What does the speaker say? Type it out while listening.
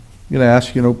I'm going to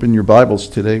ask you to open your Bibles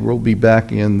today. We'll be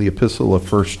back in the epistle of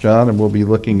 1 John, and we'll be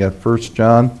looking at 1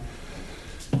 John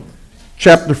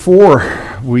chapter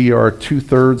 4. We are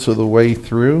two-thirds of the way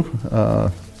through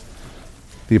the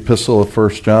epistle of 1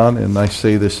 John, and I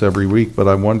say this every week, but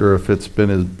I wonder if it's been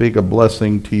as big a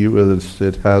blessing to you as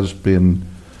it has been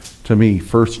to me.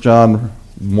 1 John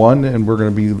 1, and we're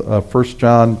going to be 1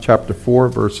 John chapter 4,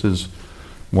 verses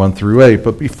 1 through 8.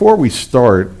 But before we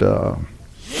start,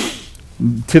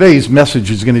 today's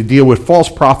message is going to deal with false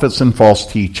prophets and false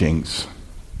teachings.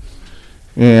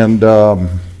 And I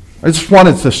just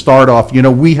wanted to start off,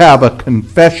 we have a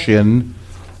confession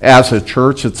as a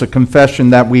church. It's a confession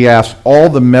that we ask all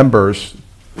the members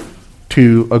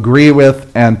to agree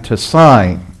with and to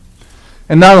sign.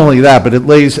 And not only that, but it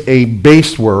lays a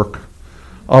base work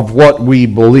of what we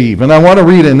believe. And I want to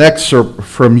read an excerpt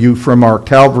from our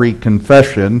Calvary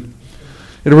Confession.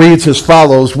 It reads as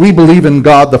follows: We believe in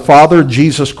God the Father,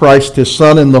 Jesus Christ, His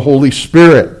Son, and the Holy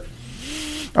Spirit.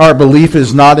 Our belief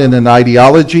is not in an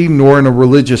ideology nor in a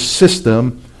religious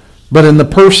system, but in the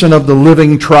person of the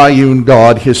living triune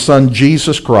God, His Son,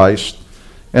 Jesus Christ,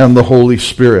 and the Holy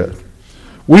Spirit.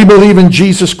 We believe in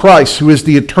Jesus Christ, who is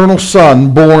the eternal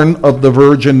Son, born of the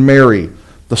Virgin Mary,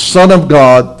 the Son of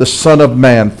God, the Son of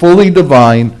Man, fully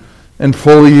divine and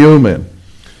fully human.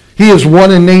 He is one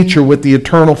in nature with the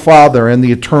eternal Father and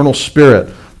the eternal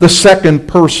Spirit, the second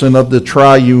person of the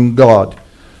triune God.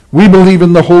 We believe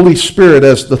in the Holy Spirit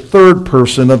as the third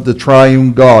person of the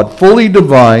triune God, fully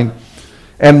divine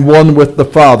and one with the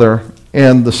Father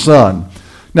and the Son.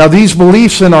 Now, these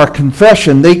beliefs in our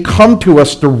confession, they come to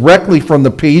us directly from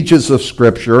the pages of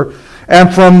Scripture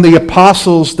and from the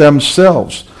apostles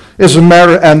themselves.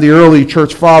 And the early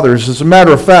church fathers. As a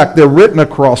matter of fact, they're written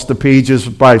across the pages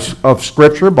of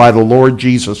Scripture by the Lord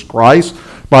Jesus Christ,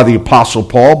 by the Apostle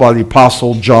Paul, by the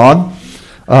Apostle John,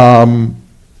 by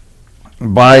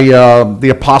the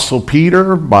Apostle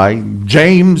Peter, by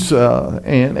James,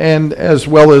 and as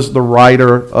well as the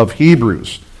writer of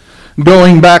Hebrews.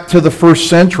 Going back to the first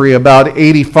century, about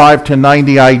 85 to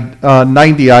 90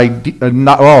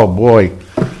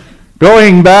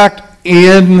 Going back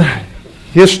in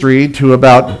history to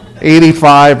about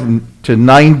 85 to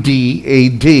 90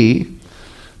 A.D.,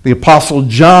 the Apostle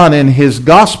John in his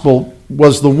gospel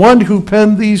was the one who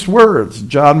penned these words,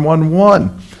 John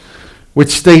 1:1, which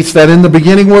states that in the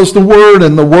beginning was the Word,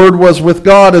 and the Word was with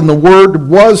God, and the Word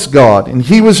was God, and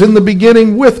He was in the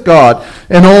beginning with God,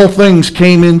 and all things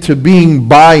came into being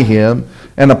by Him,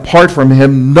 and apart from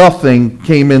Him nothing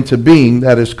came into being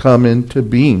that has come into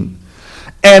being.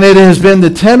 And it has been the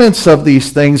tenets of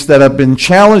these things that have been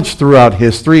challenged throughout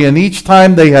history, and each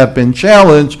time they have been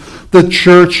challenged, the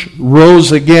church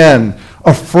rose again,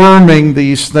 affirming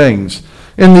these things.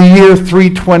 In the year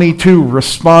 322,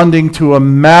 responding to a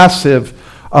massive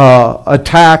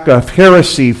attack of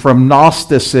heresy from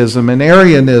Gnosticism and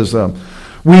Arianism,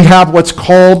 we have what's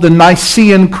called the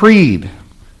Nicene Creed,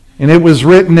 and it was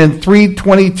written in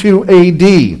 322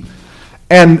 A.D.,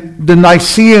 And the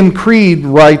Nicene Creed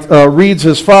reads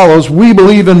as follows: We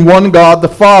believe in one God the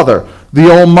Father,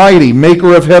 the Almighty,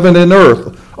 maker of heaven and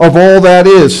earth, of all that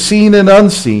is, seen and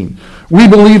unseen. We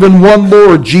believe in one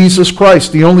Lord, Jesus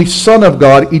Christ, the only Son of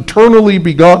God, eternally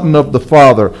begotten of the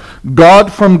Father,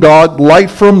 God from God,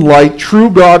 light from light, true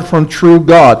God from true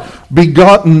God,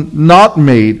 begotten, not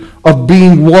made, of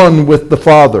being one with the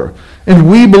Father.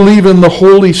 And we believe in the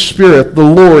Holy Spirit, the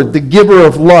Lord, the giver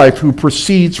of life, who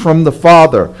proceeds from the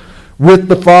Father. With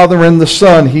the Father and the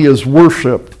Son, He is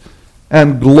worshipped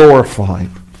and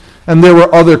glorified. And there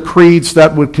were other creeds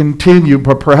that would continue,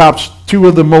 but perhaps two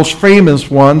of the most famous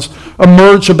ones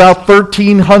emerge about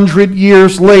 1,300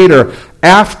 years later,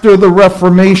 after the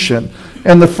Reformation.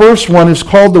 And the first one is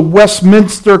called the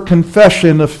Westminster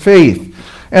Confession of Faith.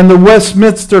 And the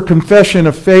Westminster Confession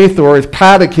of Faith, or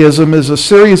Catechism, is a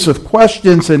series of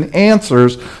questions and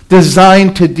answers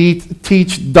designed to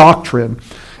teach doctrine.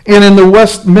 And in the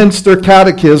Westminster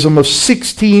Catechism of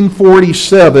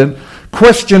 1647,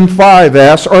 question 5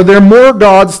 asks, are there more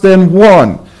gods than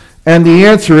one? And the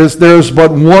answer is, there's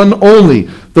but one only,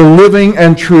 the living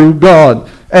and true God.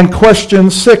 And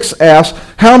question 6 asks,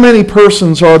 how many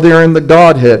persons are there in the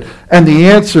Godhead? And the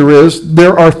answer is,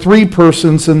 there are 3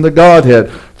 persons in the Godhead: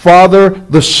 Father,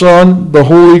 the Son, the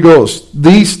Holy Ghost.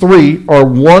 These 3 are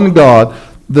one God,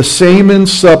 the same in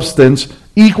substance,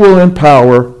 equal in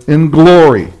power, in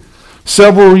glory.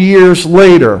 Several years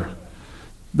later,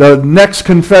 the next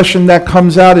confession that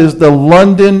comes out is the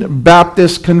London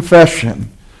Baptist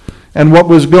Confession. And what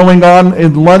was going on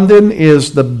in London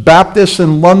is the Baptists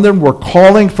in London were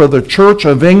calling for the Church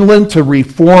of England to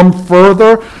reform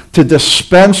further, to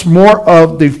dispense more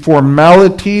of the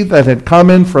formality that had come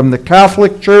in from the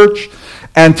Catholic Church,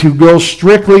 and to go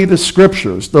strictly to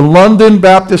Scriptures. The London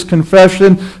Baptist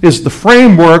Confession is the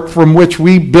framework from which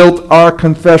we built our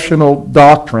confessional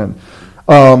doctrine.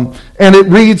 And it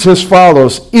reads as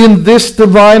follows: in this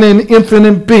divine and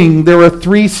infinite being, there are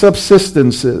three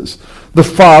subsistences: the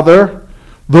Father,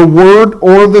 the Word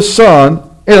or the Son,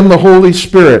 and the Holy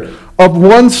Spirit, of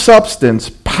one substance,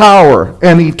 power,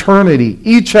 and eternity,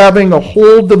 each having a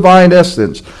whole divine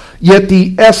essence, yet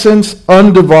the essence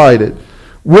undivided.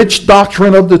 Which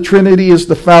doctrine of the Trinity is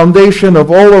the foundation of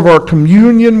all of our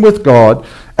communion with God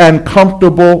and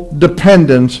comfortable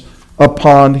dependence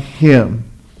upon Him.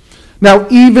 Now,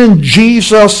 even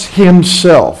Jesus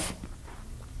Himself,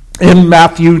 in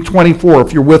Matthew 24,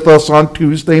 if you're with us on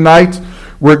Tuesday nights,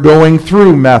 we're going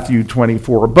through Matthew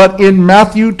 24. But in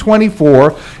Matthew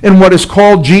 24, in what is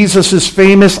called Jesus'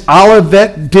 famous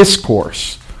Olivet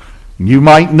Discourse, you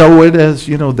might know it as,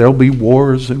 there'll be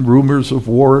wars and rumors of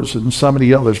wars and some of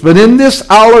the others. But in this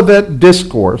Olivet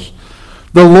Discourse,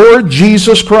 the Lord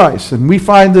Jesus Christ, and we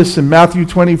find this in Matthew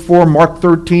 24, Mark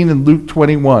 13, and Luke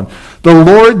 21, the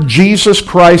Lord Jesus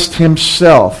Christ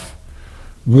Himself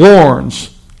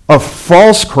warns of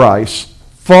false Christs,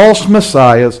 false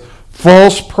messiahs,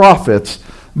 false prophets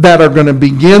that are going to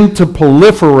begin to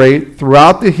proliferate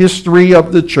throughout the history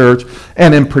of the church,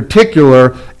 and in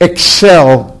particular,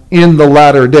 excel in the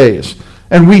latter days.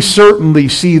 And we certainly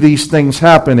see these things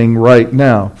happening right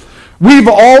now. We've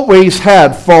always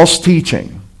had false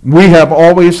teaching. We have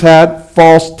always had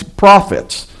false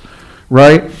prophets,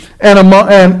 right?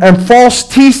 And false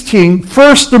teaching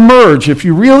first emerged, if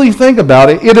you really think about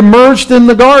it, it emerged in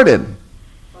the garden.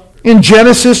 In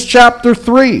Genesis chapter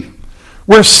 3,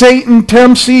 where Satan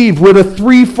tempts Eve with a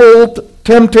threefold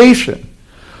temptation.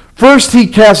 First, he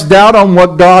cast doubt on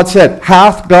what God said.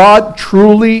 Hath God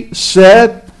truly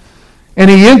said? And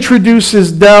he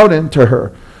introduces doubt into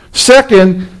her.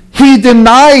 Second, he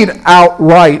denied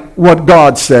outright what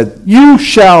God said. You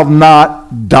shall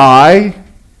not die,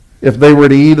 if they were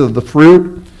to eat of the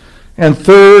fruit. And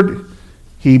third,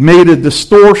 he made a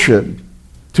distortion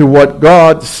to what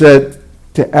God said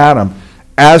to Adam.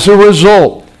 As a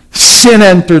result, sin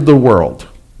entered the world.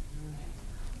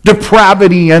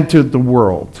 Depravity entered the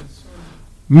world.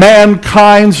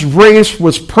 Mankind's race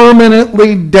was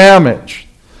permanently damaged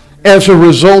as a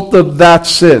result of that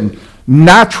sin.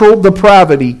 Natural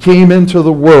depravity came into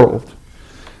the world,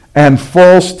 and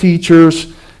false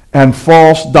teachers and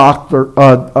false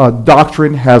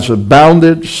doctrine has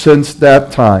abounded since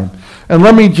that time. And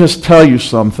let me just tell you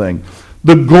something.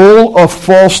 The goal of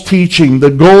false teaching, the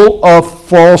goal of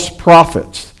false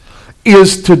prophets,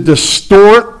 is to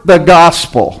distort the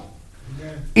gospel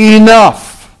enough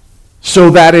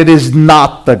so that it is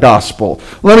not the gospel.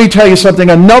 Let me tell you something.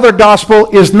 Another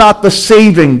gospel is not the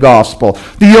saving gospel.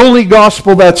 The only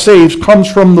gospel that saves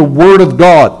comes from the Word of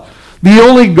God. The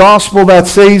only gospel that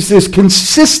saves is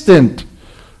consistent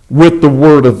with the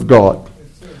Word of God.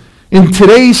 In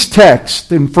today's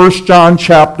text, in 1 John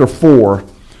chapter 4,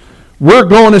 we're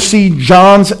going to see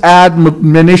John's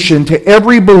admonition to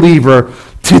every believer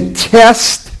to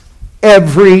test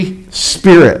every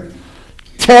spirit.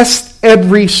 Test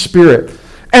every spirit.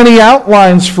 And he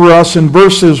outlines for us in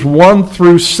verses 1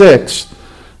 through 6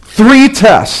 three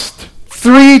tests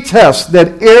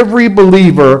that every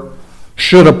believer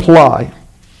should apply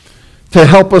to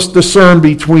help us discern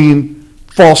between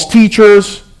false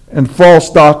teachers and false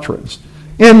doctrines.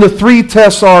 And the three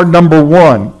tests are: number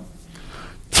one,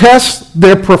 test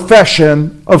their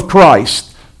profession of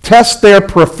Christ. Test their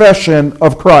profession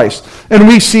of Christ. And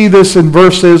we see this in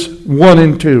verses 1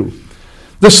 and 2.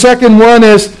 The second one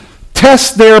is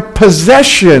test their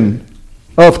possession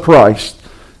of Christ.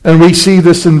 And we see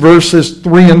this in verses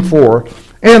 3 and 4.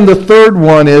 And the third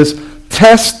one is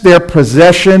test their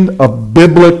possession of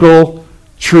biblical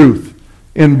truth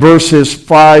in verses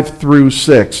 5 through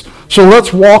 6. So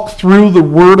let's walk through the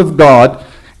Word of God.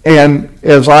 And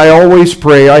as I always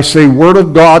pray, I say, Word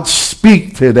of God,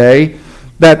 speak today,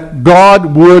 that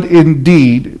God would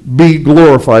indeed be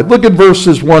glorified. Look at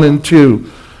verses 1 and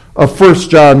 2 of 1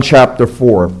 John chapter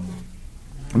 4.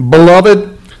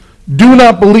 Beloved, do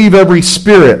not believe every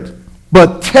spirit,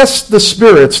 but test the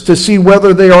spirits to see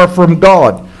whether they are from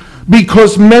God,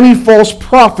 because many false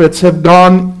prophets have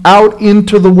gone out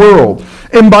into the world.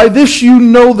 And by this you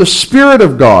know the Spirit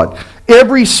of God.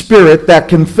 Every spirit that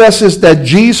confesses that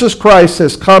Jesus Christ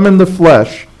has come in the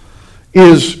flesh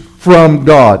is from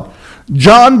God.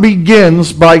 John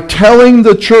begins by telling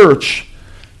the church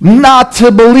not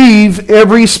to believe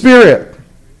every spirit.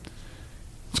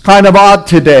 It's kind of odd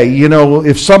today. You know,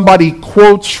 if somebody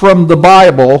quotes from the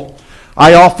Bible,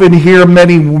 I often hear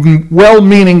many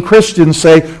well-meaning Christians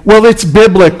say, well, it's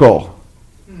biblical.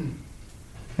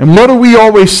 And what do we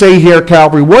always say here at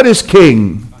Calvary? What is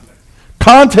king?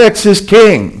 Context is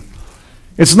king.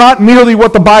 It's not merely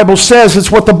what the Bible says,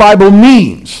 it's what the Bible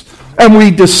means. And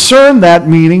we discern that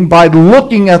meaning by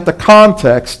looking at the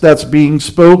context that's being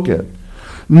spoken.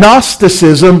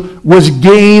 Gnosticism was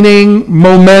gaining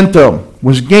momentum.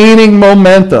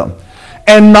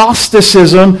 And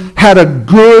Gnosticism had a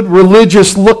good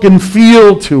religious look and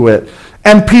feel to it.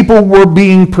 And people were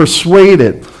being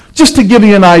persuaded. Just to give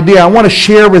you an idea, I want to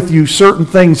share with you certain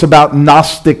things about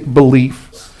Gnostic belief.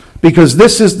 Because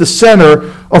this is the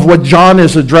center of what John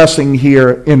is addressing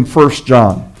here in 1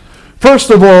 John.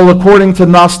 First of all, according to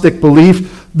Gnostic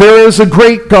belief, there is a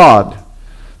great God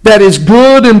that is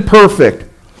good and perfect,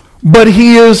 but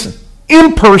he is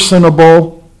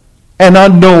impersonable and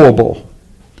unknowable.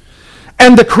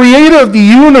 And the creator of the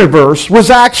universe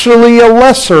was actually a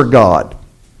lesser God.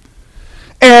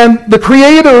 And the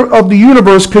creator of the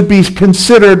universe could be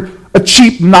considered a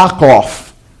cheap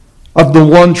knockoff of the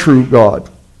one true God.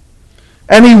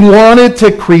 And he wanted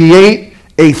to create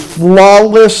a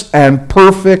flawless and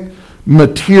perfect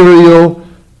material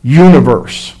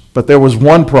universe. But there was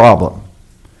one problem.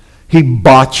 He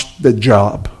botched the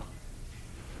job.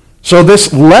 So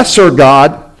this lesser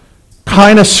God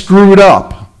kind of screwed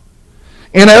up.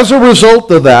 And as a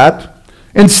result of that,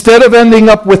 instead of ending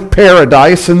up with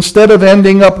paradise, instead of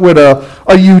ending up with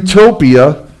a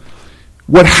utopia,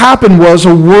 what happened was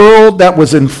a world that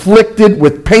was inflicted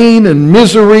with pain and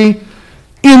misery,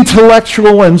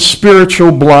 intellectual and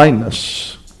spiritual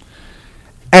blindness.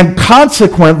 And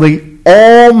consequently,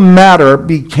 all matter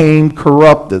became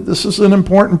corrupted. This is an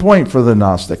important point for the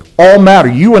Gnostic. All matter.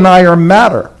 You and I are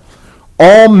matter.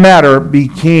 All matter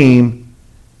became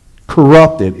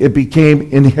corrupted. It became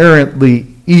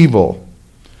inherently evil.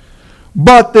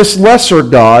 But this lesser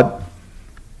God,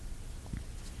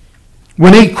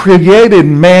 when he created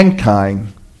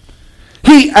mankind,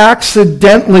 he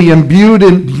accidentally imbued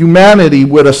in humanity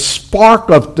with a spark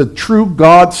of the true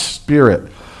God's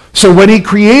Spirit. So when he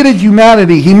created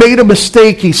humanity, he made a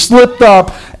mistake, he slipped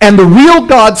up, and the real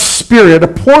God's Spirit, a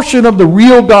portion of the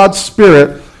real God's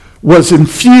Spirit, was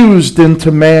infused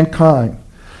into mankind,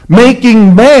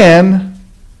 making man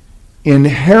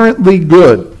inherently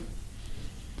good.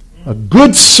 A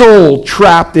good soul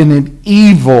trapped in an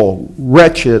evil,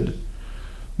 wretched,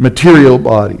 material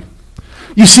body.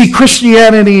 You see,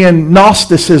 Christianity and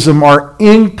Gnosticism are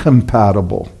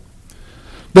incompatible.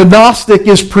 The Gnostic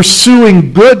is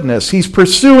pursuing goodness. He's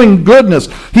pursuing goodness.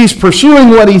 He's pursuing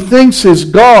what he thinks is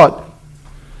God.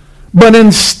 But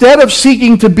instead of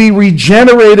seeking to be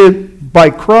regenerated by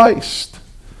Christ,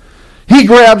 he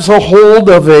grabs a hold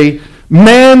of a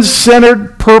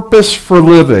man-centered purpose for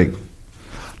living.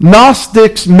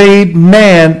 Gnostics made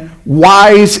man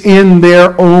wise in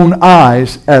their own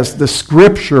eyes, as the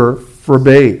Scripture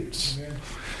forbids.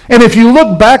 And if you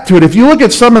look back to it, if you look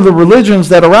at some of the religions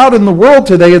that are out in the world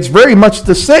today, it's very much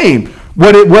the same.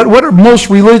 What are most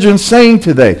religions saying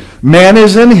today? Man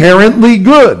is inherently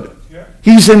good.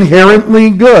 He's inherently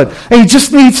good. And he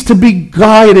just needs to be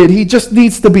guided. He just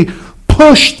needs to be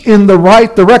pushed in the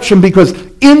right direction, because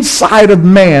inside of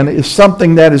man is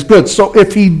something that is good. So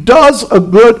if he does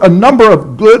a number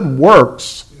of good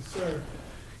works,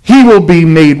 he will be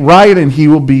made right and he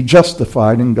will be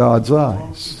justified in God's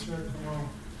eyes.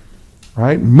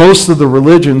 Right? Most of the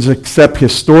religions except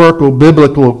historical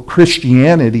biblical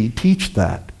Christianity teach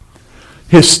that.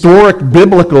 Historic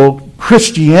biblical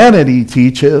Christianity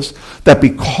teaches that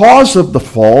because of the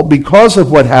fall, because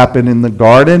of what happened in the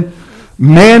garden,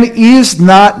 man is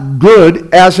not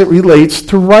good as it relates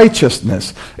to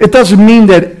righteousness. It doesn't mean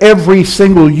that every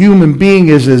single human being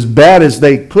is as bad as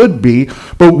they could be,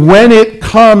 but when it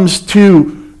comes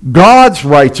to God's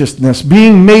righteousness,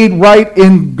 being made right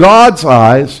in God's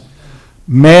eyes,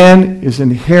 man is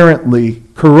inherently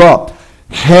corrupt.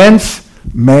 Hence,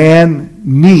 man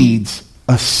needs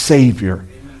a Savior,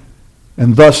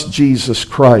 and thus Jesus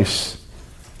Christ.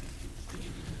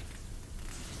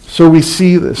 So we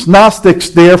see this. Gnostics,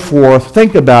 therefore,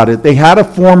 think about it, they had a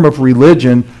form of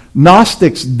religion.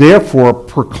 Gnostics, therefore,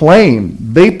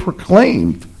 proclaimed a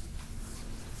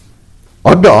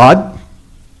God.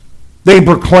 They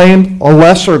proclaimed a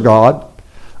lesser God.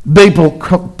 They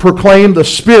proclaimed a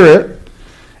spirit.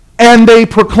 And they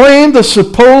proclaimed the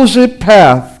supposed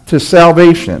path to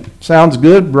salvation. Sounds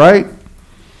good, right?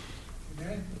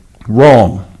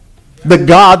 Wrong. The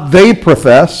God they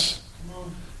profess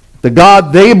The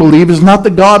God they believe is not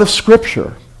the God of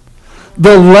Scripture.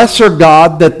 The lesser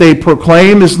God that they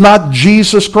proclaim is not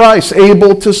Jesus Christ,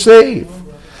 able to save.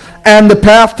 And the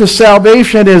path to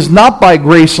salvation is not by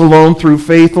grace alone, through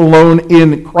faith alone,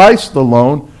 in Christ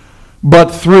alone, but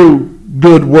through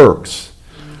good works.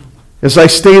 As I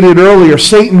stated earlier,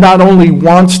 Satan not only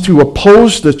wants to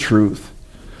oppose the truth,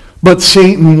 but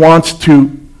Satan wants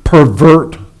to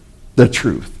pervert the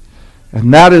truth.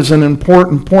 And that is an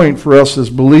important point for us as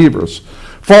believers.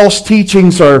 False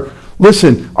teachings are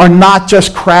not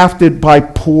just crafted by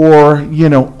poor,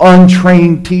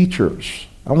 untrained teachers.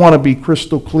 I want to be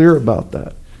crystal clear about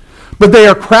that. But they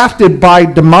are crafted by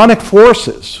demonic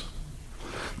forces.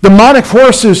 Demonic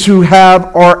forces who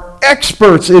are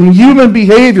experts in human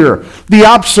behavior, the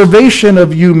observation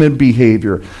of human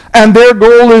behavior. And their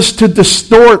goal is to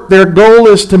distort. Their goal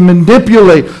is to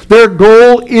manipulate. Their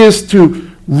goal is to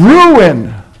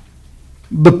ruin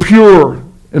the pure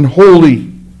and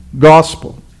holy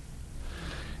gospel.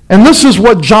 And this is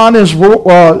what John is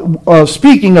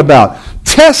speaking about.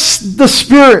 Test the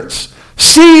spirits.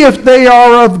 See if they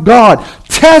are of God.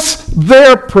 Test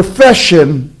their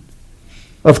profession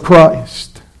of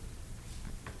Christ.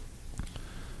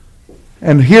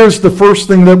 And here's the first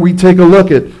thing that we take a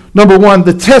look at. Number one,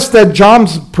 the test that John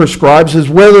prescribes is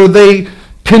whether they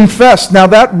confess. Now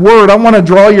that word, I want to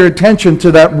draw your attention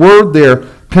to that word there,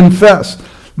 confess.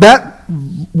 That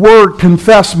word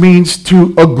confess means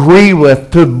to agree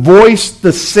with, to voice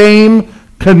the same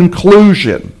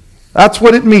conclusion. That's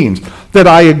what it means. That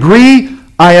I agree,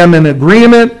 I am in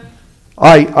agreement,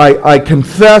 I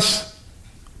confess,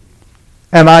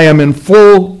 and I am in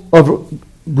full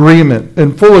agreement.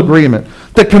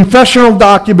 The confessional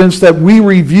documents that we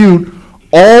reviewed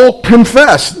all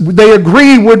confess. They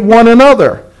agree with one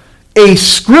another. A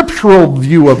scriptural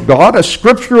view of God, a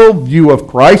scriptural view of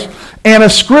Christ, and a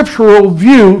scriptural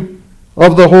view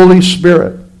of the Holy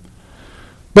Spirit.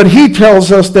 But he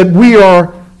tells us that we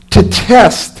are to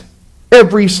test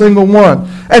every single one.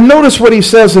 And notice what he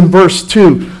says in verse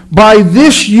 2. By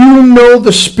this you know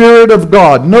the Spirit of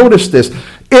God. Notice this.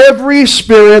 Every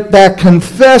spirit that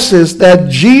confesses that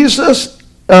Jesus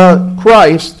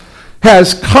Christ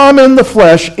has come in the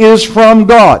flesh is from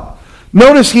God.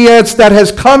 Notice he adds that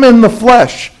has come in the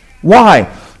flesh.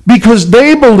 Why? Because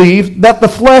they believed that the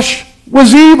flesh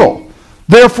was evil.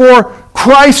 Therefore,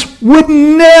 God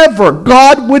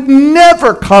would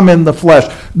never come in the flesh.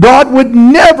 God would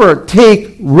never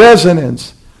take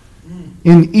resonance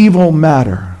in evil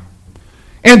matter.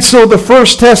 And so the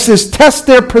first test is test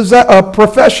their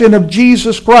profession of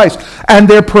Jesus Christ. And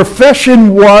their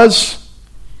profession was,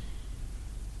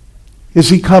 is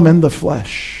he come in the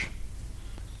flesh?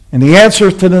 And the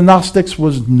answer to the Gnostics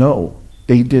was no,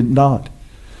 they did not.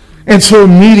 And so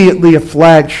immediately a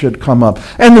flag should come up.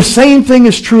 And the same thing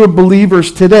is true of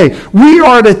believers today. We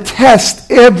are to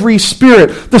test every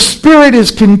spirit. The Spirit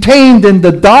is contained in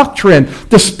the doctrine.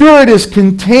 The Spirit is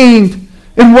contained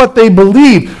in what they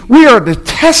believe. We are to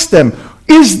test them.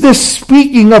 Is this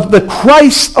speaking of the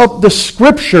Christ of the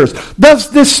Scriptures?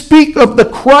 Does this speak of the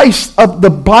Christ of the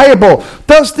Bible?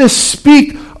 Does this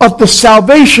speak of the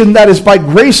salvation that is by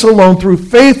grace alone, through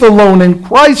faith alone, in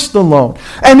Christ alone?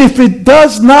 And if it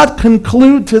does not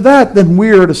conclude to that, then we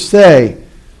are to say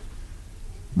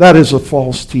that is a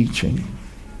false teaching.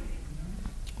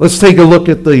 Let's take a look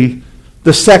at the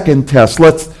second test.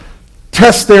 Let's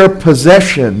test their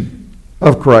possession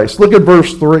of Christ. Look at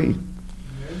verse 3.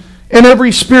 And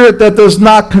every spirit that does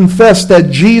not confess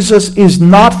that Jesus is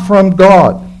not from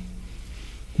God,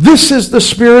 this is the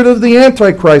spirit of the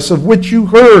Antichrist, of which you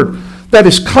heard, that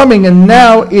is coming, and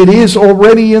now it is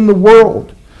already in the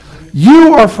world.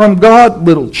 You are from God,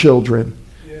 little children,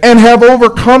 and have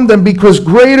overcome them, because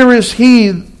greater is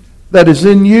he that is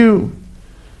in you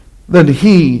than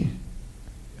he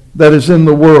that is in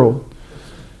the world.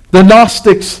 The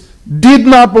Gnostics did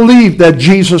not believe that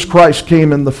Jesus Christ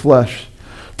came in the flesh.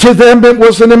 To them it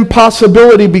was an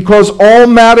impossibility, because all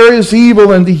matter is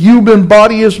evil and the human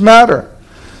body is matter.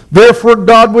 Therefore,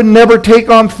 God would never take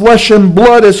on flesh and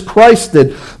blood as Christ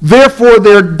did. Therefore,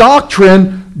 their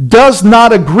doctrine does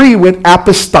not agree with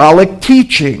apostolic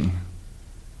teaching.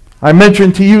 I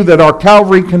mentioned to you that our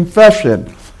Calvary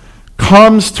Confession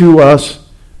comes to us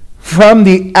from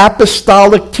the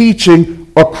apostolic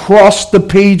teaching across the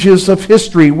pages of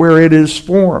history where it is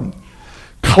formed.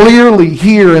 Clearly,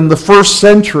 here in the first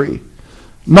century,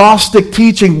 Gnostic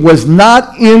teaching was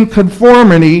not in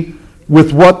conformity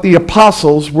with what the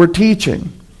apostles were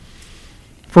teaching.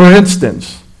 For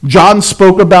instance, John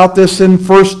spoke about this in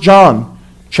 1 John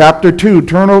chapter 2.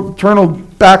 Turn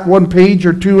back one page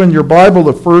or two in your Bible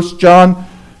to 1 John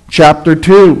chapter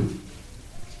 2.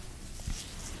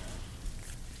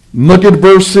 Look at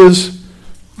verses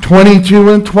 22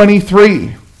 and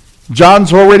 23.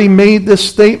 John's already made this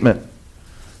statement.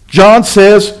 John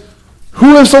says,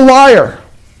 "Who is a liar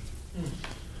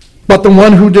but the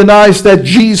one who denies that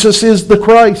Jesus is the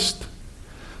Christ?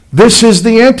 This is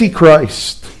the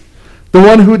Antichrist, the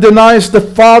one who denies the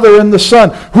Father and the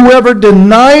Son. Whoever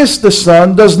denies the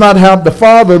Son does not have the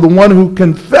Father. The one who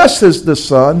confesses the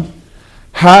Son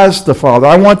has the Father."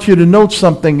 I want you to note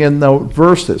something in those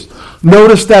verses.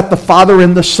 Notice that the Father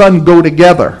and the Son go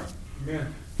together. Amen.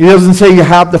 He doesn't say you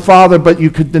have the Father, but you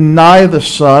could deny the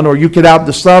Son, or you could have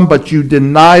the Son, but you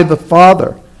deny the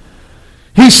Father.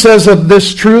 He says of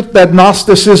this truth that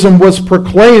Gnosticism was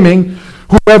proclaiming: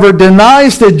 whoever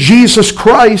denies that Jesus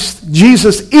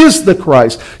is the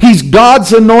Christ, he's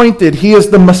God's anointed, he is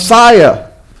the Messiah.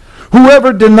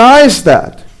 Whoever denies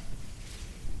that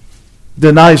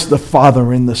denies the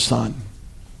Father and the Son.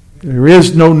 There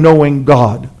is no knowing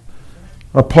God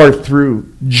apart through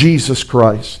Jesus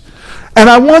Christ. And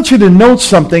I want you to note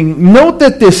something. Note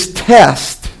that this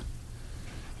test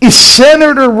is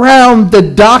centered around the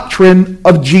doctrine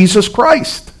of Jesus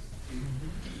Christ.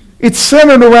 It's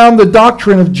centered around the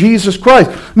doctrine of Jesus Christ.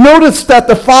 Notice that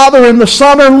the Father and the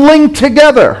Son are linked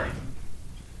together.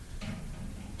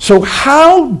 So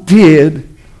how did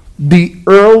the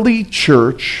early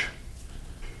church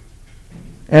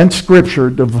and Scripture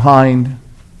define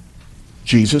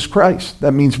Jesus Christ?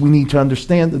 That means we need to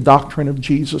understand the doctrine of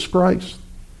Jesus Christ.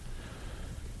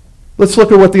 Let's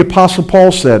look at what the Apostle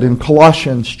Paul said in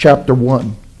Colossians chapter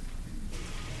 1.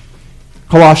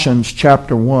 Colossians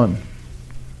chapter 1.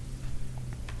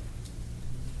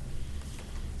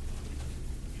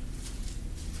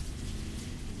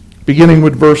 Beginning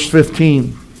with verse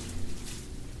 15.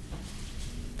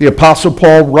 The Apostle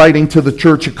Paul, writing to the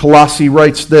church at Colossae,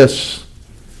 writes this,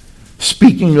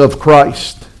 speaking of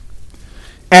Christ.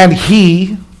 And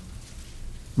he,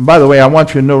 by the way, I want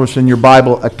you to notice in your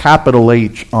Bible a capital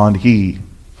H on he,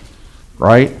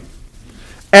 right?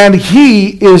 And he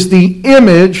is the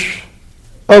image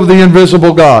of the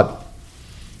invisible God,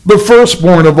 the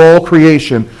firstborn of all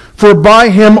creation. For by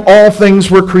him all things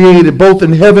were created, both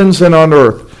in heavens and on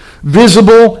earth,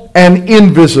 visible and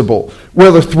invisible,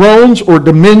 whether thrones or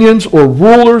dominions or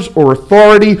rulers or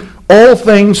authority, all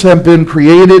things have been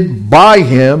created by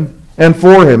him and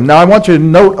for him. Now I want you to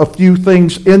note a few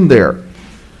things in there.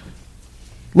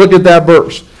 Look at that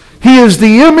verse. He is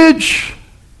the image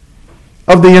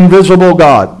of the invisible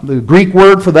God. The Greek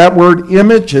word for that word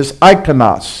image is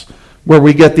ikonos, where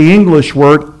we get the English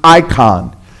word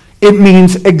icon. It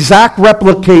means an exact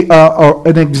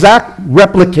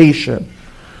replication.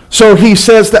 So he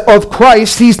says that of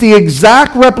Christ, he's the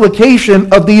exact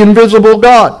replication of the invisible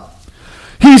God.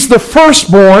 He's the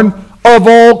firstborn of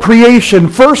all creation.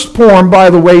 Firstborn, by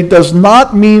the way, does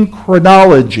not mean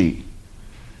chronology.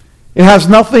 It has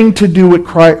nothing to do with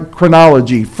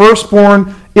chronology.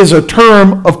 Firstborn is a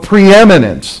term of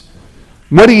preeminence.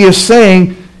 What he is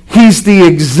saying, he's the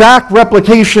exact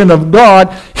replication of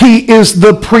God. He is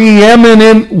the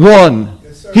preeminent one.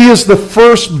 Yes, he is the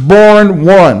firstborn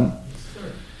one.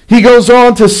 He goes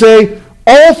on to say,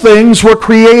 all things were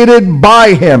created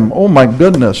by him. Oh my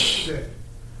goodness.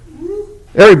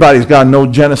 Everybody's got to know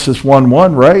Genesis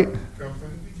 1:1, right?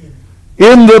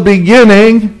 In the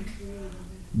beginning,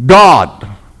 God.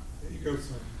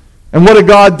 And what did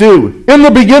God do? In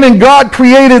the beginning, God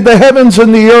created the heavens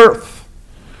and the earth.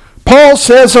 Paul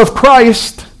says of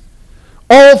Christ,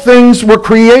 all things were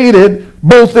created,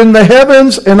 both in the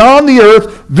heavens and on the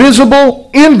earth, visible,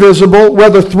 invisible,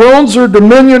 whether thrones or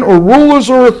dominion or rulers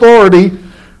or authority,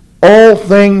 all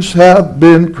things have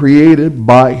been created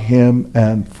by him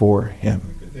and for him.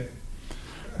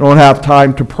 I don't have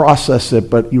time to process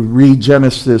it, but you read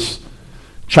Genesis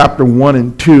chapter 1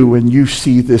 and 2, and you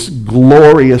see this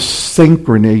glorious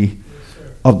synchrony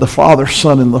of the Father,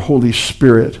 Son, and the Holy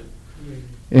Spirit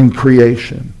in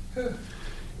creation.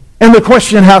 And the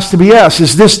question has to be asked,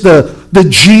 is this the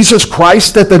Jesus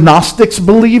Christ that the Gnostics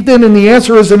believed in? And the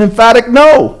answer is an emphatic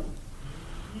no.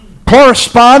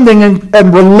 Corresponding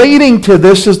and relating to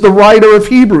this is the writer of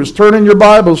Hebrews. Turn in your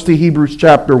Bibles to Hebrews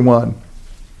chapter 1.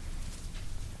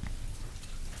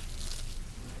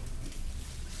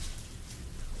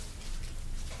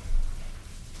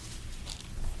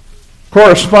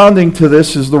 Corresponding to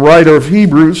this is the writer of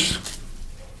Hebrews.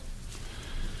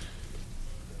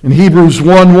 In Hebrews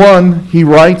 1:1, he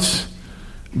writes,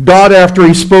 God, after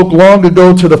he spoke long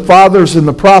ago to the fathers and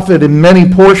the prophet in many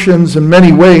portions and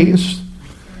many ways,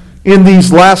 in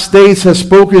these last days has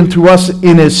spoken to us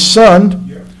in his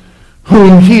Son,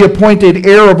 whom he appointed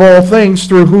heir of all things,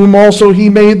 through whom also he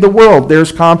made the world.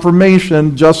 There's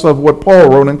confirmation just of what Paul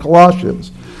wrote in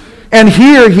Colossians. And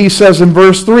here he says in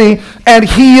verse 3, and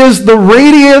he is the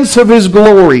radiance of his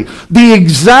glory, the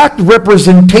exact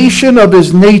representation of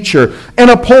his nature,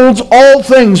 and upholds all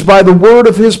things by the word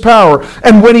of his power.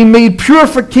 And when he made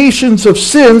purifications of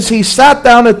sins, he sat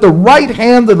down at the right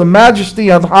hand of the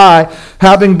majesty on high,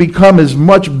 having become as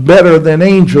much better than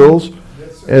angels,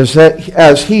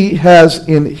 as he has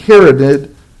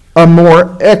inherited a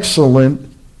more excellent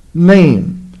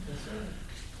name.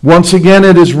 Once again,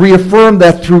 it is reaffirmed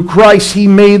that through Christ he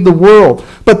made the world.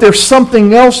 But there's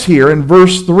something else here in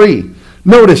verse 3.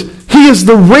 Notice, he is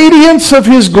the radiance of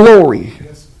his glory.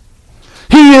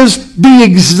 He is the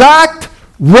exact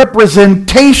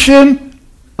representation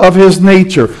of his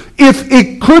nature. If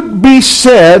it could be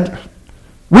said,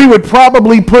 we would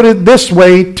probably put it this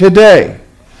way today.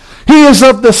 He is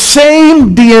of the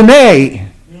same DNA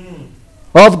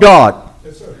of God.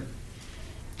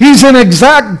 He's an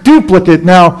exact duplicate.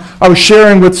 Now, I was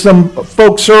sharing with some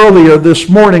folks earlier this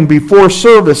morning before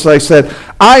service. I said,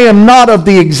 I am not of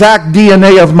the exact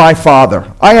DNA of my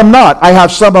father. I am not. I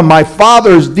have some of my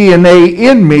father's DNA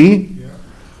in me,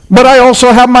 but I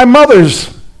also have my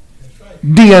mother's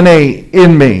DNA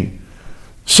in me.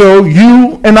 So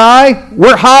you and I,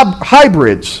 we're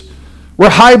hybrids. We're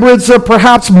hybrids of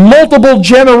perhaps multiple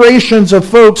generations of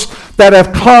folks that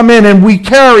have come in, and we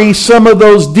carry some of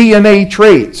those DNA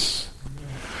traits.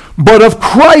 But of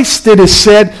Christ it is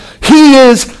said, he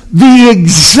is the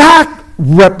exact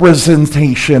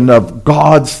representation of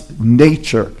God's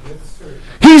nature.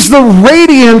 He's the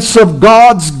radiance of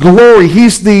God's glory. He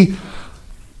is the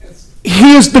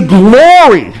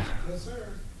glory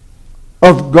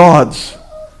of God's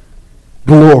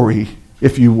glory,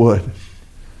 if you would.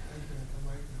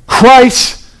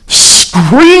 Christ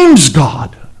screams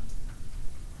God.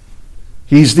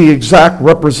 He's the exact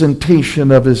representation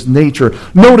of his nature.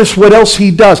 Notice what else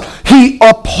he does. He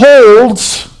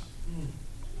upholds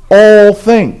all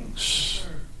things.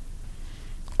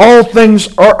 All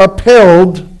things are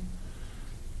upheld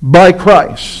by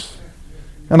Christ.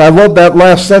 And I love that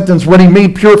last sentence. When he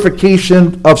made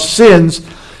purification of sins,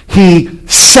 he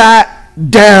sat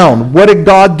down. What did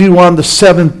God do on the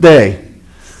seventh day?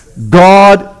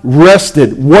 God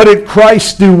rested. What did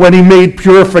Christ do when he made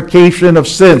purification of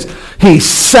sins? He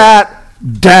sat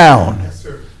down. Yes,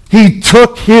 he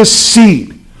took his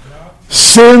seat.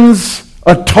 Sin's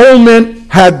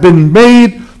atonement had been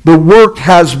made. The work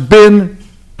has been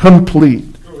complete.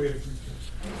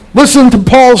 Listen to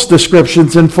Paul's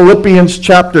descriptions in Philippians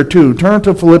chapter 2. Turn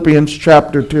to Philippians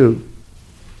chapter 2.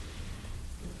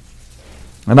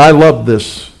 And I love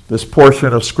this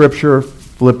portion of Scripture.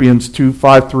 Philippians 2,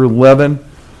 5 through 11.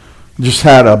 Just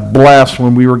had a blast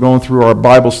when we were going through our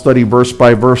Bible study, verse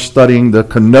by verse, studying the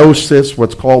kenosis,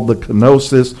 what's called the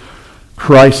kenosis,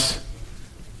 Christ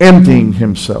emptying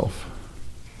himself.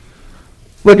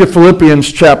 Look at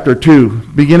Philippians chapter 2,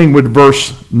 beginning with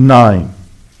verse 9.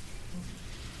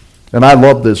 And I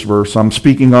love this verse. I'm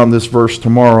speaking on this verse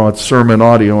tomorrow at Sermon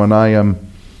Audio, and I am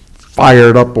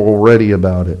fired up already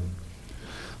about it.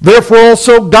 Therefore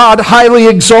also God highly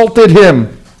exalted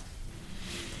him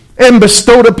and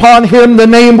bestowed upon him the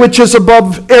name which is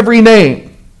above every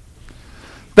name,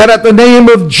 that at the name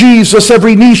of Jesus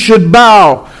every knee should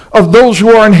bow, of those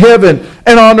who are in heaven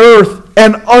and on earth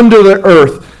and under the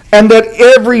earth, and that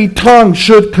every tongue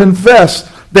should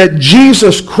confess that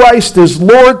Jesus Christ is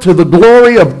Lord, to the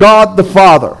glory of God the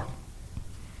Father.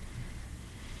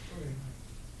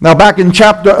 Now back in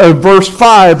verse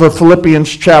 5 of Philippians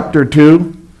chapter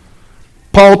 2,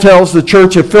 Paul tells the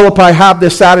church at Philippi, have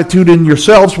this attitude in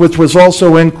yourselves, which was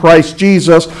also in Christ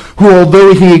Jesus, who,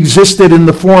 although he existed in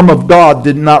the form of God,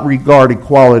 did not regard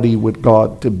equality with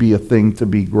God to be a thing to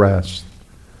be grasped.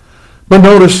 But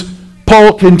notice,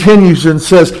 Paul continues and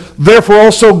says, therefore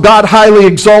also God highly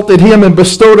exalted him and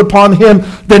bestowed upon him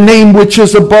the name which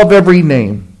is above every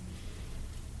name.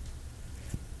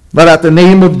 That at the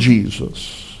name of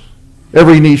Jesus,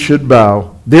 every knee should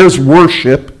bow. There's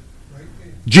worship.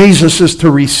 Jesus is to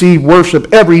receive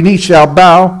worship. Every knee shall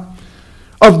bow.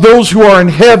 Of those who are in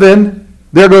heaven,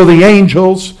 there go the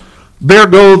angels. There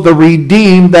go the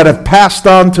redeemed that have passed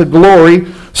on to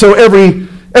glory. So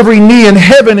every knee in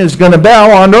heaven is going to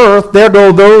bow on earth. There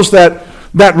go those that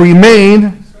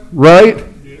remain, right?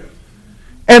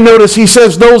 And notice he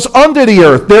says those under the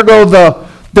earth. There go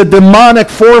the demonic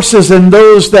forces and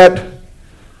those that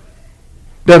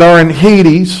are in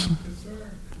Hades.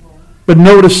 But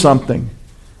notice something.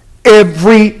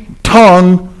 Every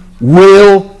tongue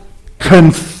will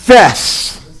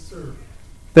confess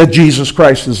that Jesus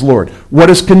Christ is Lord. What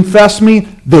does confess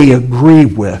mean? They agree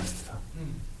with.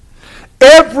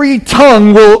 Every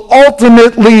tongue will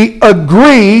ultimately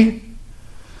agree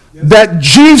that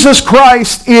Jesus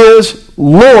Christ is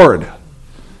Lord.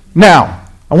 Now,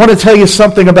 I want to tell you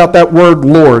something about that word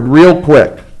Lord real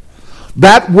quick.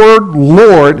 That word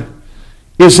Lord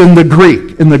is in the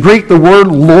Greek. In the Greek, the word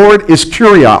Lord is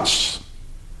kurios.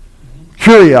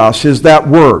 Kurios is that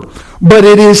word. But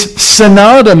it is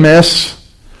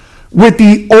synonymous with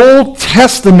the Old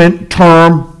Testament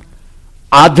term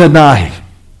Adonai.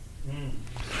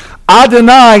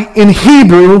 Adonai in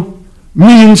Hebrew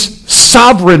means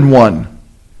sovereign one,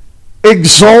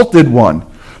 exalted one.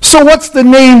 So what's the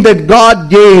name that God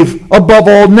gave above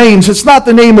all names? It's not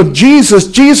the name of Jesus.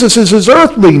 Jesus is his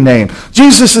earthly name.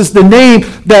 Jesus is the name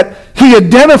that he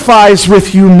identifies with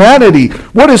humanity.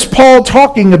 What is Paul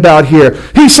talking about here?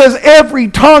 He says every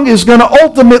tongue is going to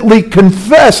ultimately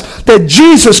confess that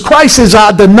Jesus Christ is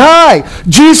Adonai.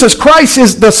 Jesus Christ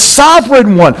is the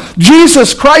sovereign one.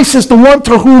 Jesus Christ is the one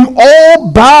to whom all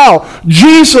bow.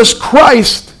 Jesus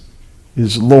Christ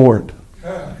is Lord.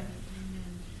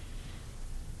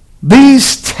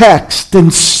 These texts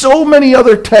and so many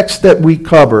other texts that we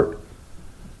covered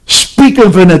speak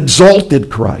of an exalted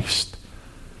Christ,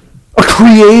 a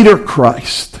creator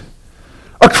Christ,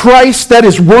 a Christ that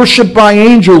is worshipped by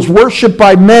angels, worshipped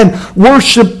by men,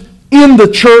 worshipped in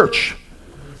the church,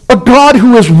 a God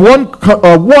who is one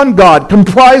God,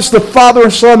 comprised of Father,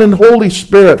 Son, and Holy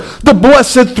Spirit, the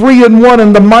blessed three in one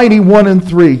and the mighty one in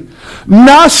three.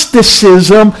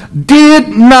 Gnosticism did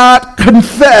not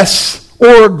confess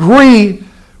or agree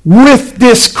with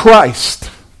this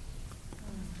Christ.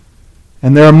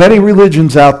 And there are many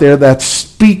religions out there that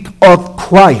speak of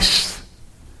Christ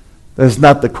that is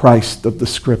not the Christ of the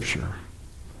Scripture.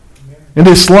 In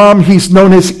Islam, he's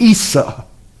known as Isa.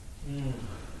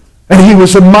 And he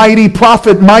was a mighty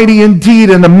prophet, mighty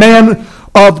indeed, and a man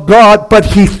of God, but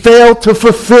he failed to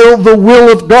fulfill the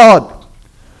will of God.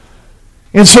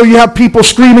 And so you have people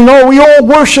screaming, oh, we all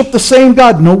worship the same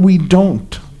God. No, we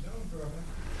don't.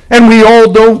 And we all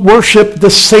don't worship the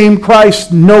same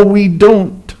Christ. No, we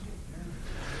don't.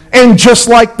 And just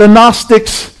like the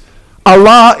Gnostics,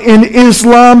 Allah in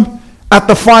Islam at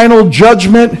the final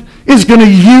judgment is going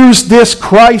to use this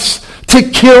Christ to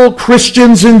kill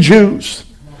Christians and Jews.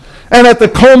 And at the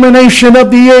culmination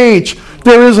of the age,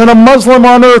 there isn't a Muslim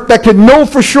on earth that can know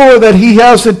for sure that he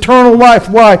has eternal life.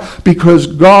 Why? Because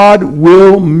God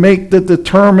will make the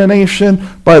determination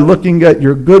by looking at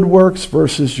your good works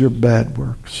versus your bad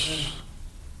works.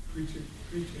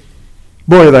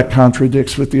 Boy, that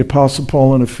contradicts with the Apostle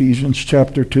Paul in Ephesians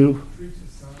chapter 2,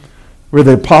 where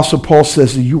the Apostle Paul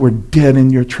says that you were dead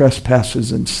in your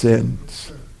trespasses and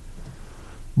sins,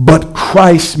 but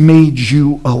Christ made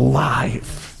you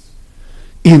alive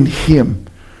in him.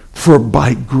 For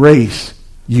by grace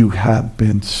you have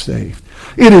been saved.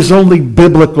 It is only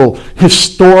biblical,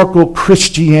 historical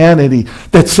Christianity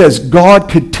that says God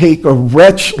could take a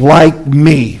wretch like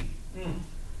me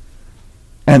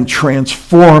and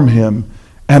transform him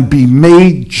and be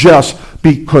made just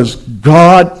because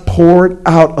God poured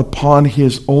out upon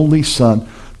his only Son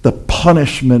the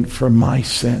punishment for my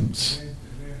sins.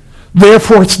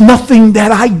 Therefore, it's nothing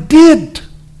that I did,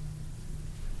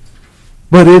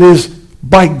 but it is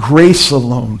by grace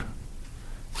alone,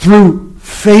 through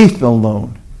faith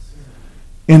alone,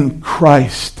 in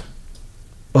Christ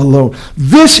alone.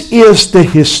 This is the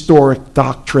historic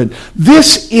doctrine.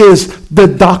 This is the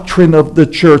doctrine of the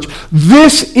church.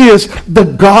 This is the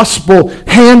gospel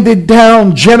handed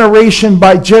down generation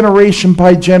by generation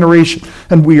by generation.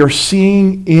 And we are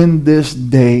seeing in this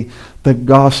day the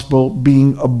gospel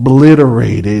being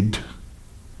obliterated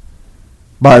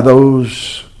by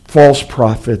those false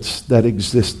prophets that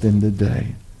exist in the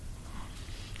day.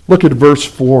 Look at verse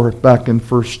 4 back in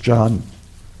 1 John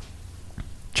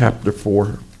chapter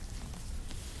 4.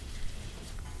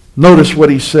 Notice what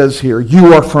he says here.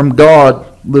 You are from God,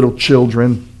 little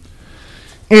children,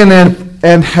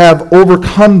 and have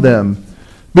overcome them,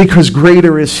 because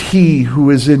greater is he who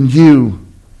is in you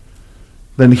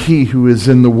than he who is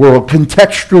in the world.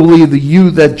 Contextually, the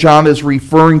you that John is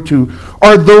referring to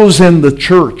are those in the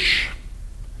church.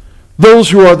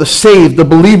 Those who are the saved, the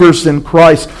believers in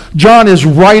Christ. John is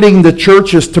writing the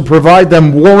churches to provide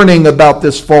them warning about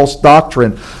this false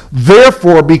doctrine.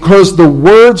 Therefore, because the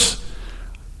words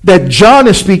that John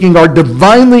is speaking are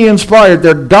divinely inspired,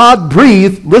 they're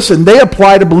God-breathed, listen, they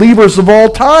apply to believers of all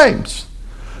times.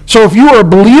 So if you are a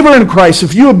believer in Christ,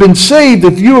 if you have been saved,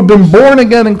 if you have been born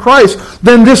again in Christ,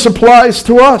 then this applies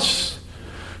to us.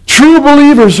 True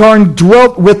believers are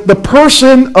indwelt with the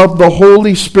person of the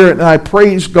Holy Spirit, and I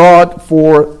praise God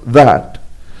for that.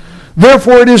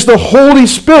 Therefore, it is the Holy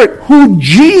Spirit who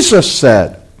Jesus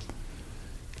said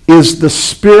is the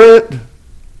Spirit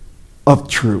of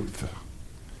truth.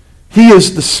 He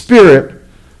is the Spirit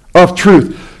of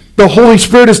truth. The Holy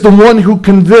Spirit is the one who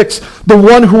convicts, the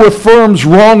one who affirms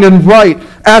wrong and right.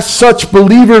 As such,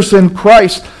 believers in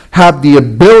Christ have the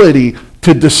ability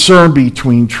to discern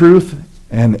between truth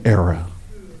and error.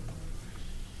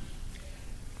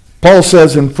 Paul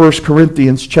says in 1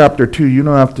 Corinthians chapter 2, you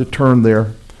don't have to turn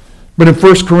there, but in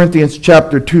 1 Corinthians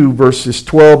chapter 2, verses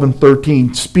 12 and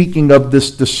 13, speaking of this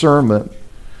discernment,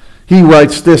 he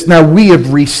writes this, "Now we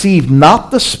have received not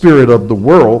the spirit of the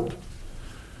world,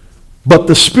 but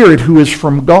the Spirit who is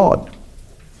from God,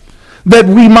 that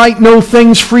we might know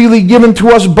things freely given to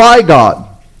us by God,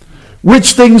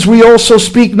 which things we also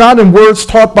speak not in words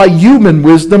taught by human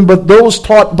wisdom, but those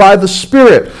taught by the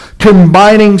Spirit,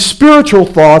 combining spiritual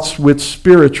thoughts with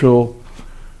spiritual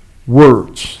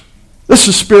words." This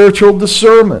is spiritual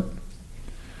discernment.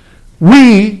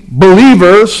 We,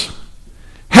 believers,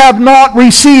 have not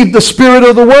received the spirit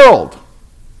of the world,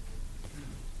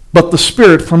 but the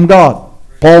Spirit from God.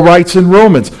 Paul writes in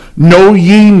Romans, "Know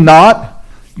ye not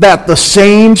that the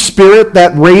same Spirit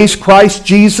that raised Christ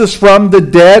Jesus from the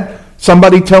dead,"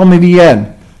 somebody tell me the end.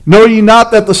 "Know ye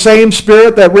not that the same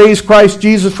Spirit that raised Christ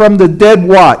Jesus from the dead,"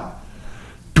 what?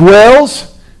 "Dwells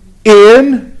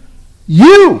in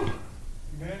you."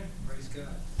 Amen. Praise God.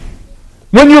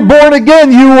 When you're born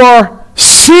again, you are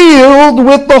sealed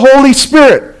with the Holy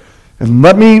Spirit. And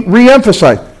let me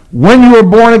reemphasize, when you are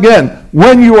born again,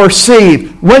 when you are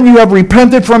saved, when you have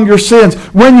repented from your sins,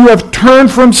 when you have turned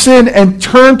from sin and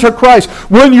turned to Christ,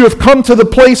 when you have come to the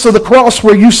place of the cross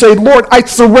where you say, "Lord, I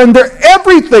surrender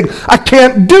everything. I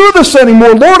can't do this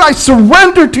anymore. Lord, I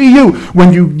surrender to you."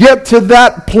 When you get to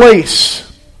that place,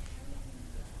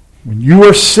 when you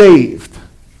are saved,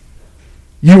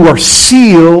 you are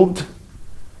sealed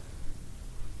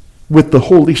with the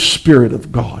Holy Spirit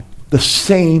of God, the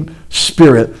same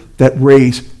Spirit that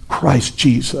raised Christ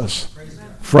Jesus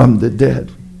from the dead.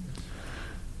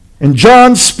 And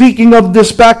John, speaking of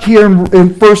this back here in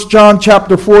 1 John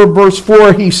chapter 4, verse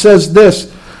 4, he says this.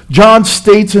 John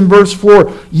states in verse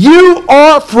 4, "You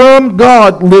are from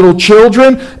God, little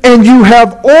children, and you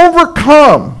have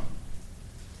overcome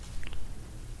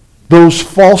those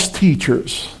false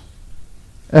teachers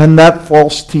and that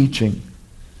false teaching,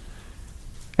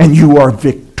 and you are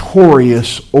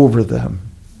victorious over them."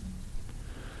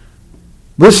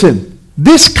 Listen,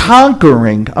 this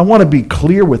conquering, I want to be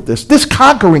clear with this, this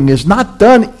conquering is not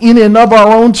done in and of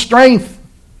our own strength.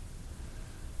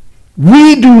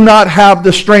 We do not have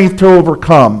the strength to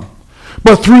overcome,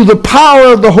 but through the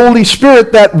power of the Holy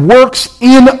Spirit that works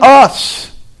in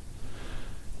us.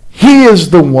 He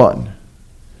is the one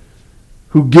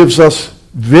who gives us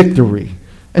victory.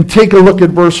 And take a look at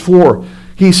verse 4.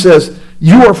 He says,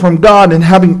 "You are from God, and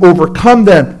having overcome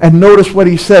them," and notice what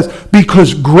he says,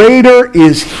 "because greater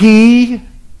is he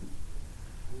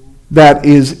that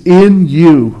is in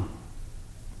you."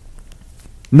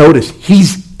 Notice,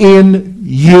 he's in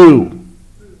you,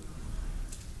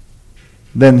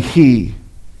 "than he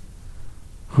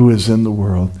who is in the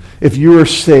world." If you are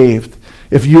saved,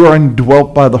 if you are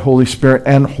indwelt by the Holy Spirit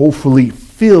and hopefully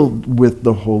filled with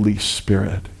the Holy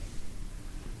Spirit,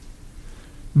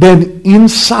 then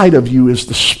inside of you is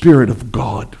the Spirit of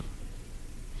God.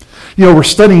 You know, we're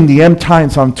studying the end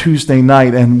times on Tuesday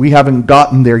night, and we haven't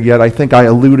gotten there yet. I think I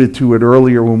alluded to it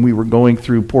earlier when we were going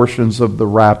through portions of the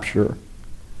rapture.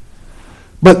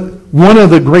 But one of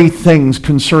the great things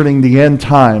concerning the end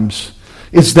times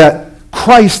is that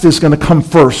Christ is going to come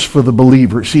first for the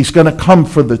believers. He's going to come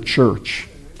for the church.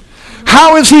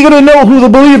 How is he going to know who the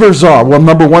believers are? Well,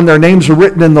 number one, their names are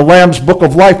written in the Lamb's Book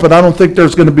of Life, but I don't think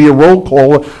there's going to be a roll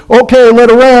call. Okay,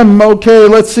 letter M. Okay,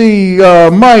 let's see,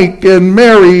 Mike and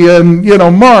Mary and,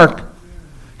 Mark.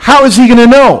 How is he going to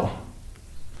know?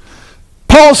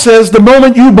 Paul says the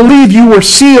moment you believe you were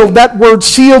sealed, that word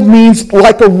sealed means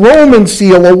like a Roman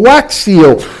seal, a wax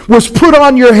seal, was put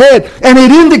on your head, and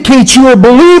it indicates you're a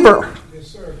believer. Yes,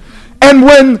 sir. And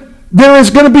when there is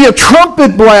going to be a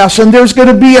trumpet blast, and there's going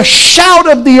to be a shout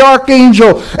of the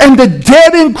archangel, and the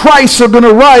dead in Christ are going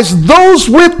to rise. Those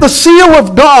with the seal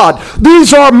of God,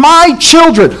 these are my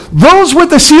children. Those with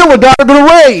the seal of God are going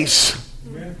to raise.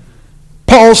 Amen.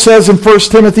 Paul says in 1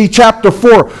 Timothy chapter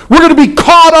 4, we're going to be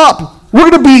caught up. We're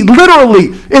going to be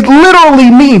it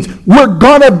literally means we're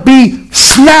going to be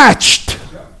snatched.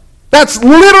 That's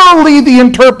literally the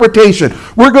interpretation.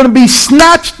 We're going to be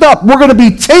snatched up. We're going to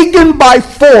be taken by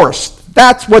force.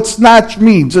 That's what snatch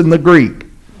means in the Greek.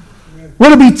 We're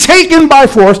going to be taken by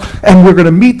force, and we're going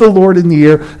to meet the Lord in the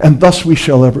air, and thus we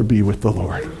shall ever be with the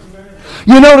Lord.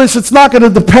 You notice it's not going to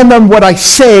depend on what I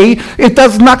say.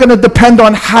 Not going to depend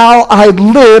on how I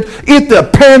live. It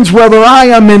depends whether I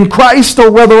am in Christ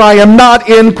or whether I am not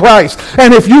in Christ.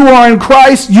 And if you are in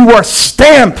Christ, you are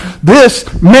stamped.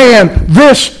 This man,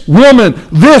 this woman,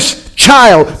 this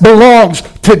child belongs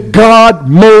to God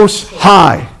Most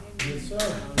High.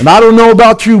 And I don't know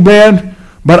about you, man,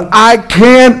 but I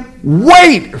can't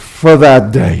wait for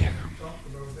that day.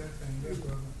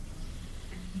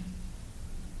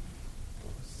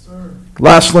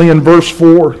 Lastly, in verse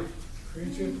 4,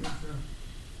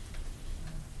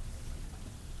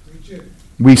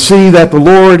 we see that the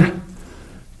Lord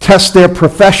tests their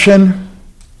profession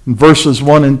in verses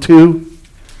 1 and 2,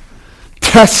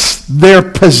 tests their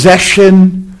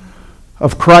possession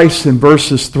of Christ in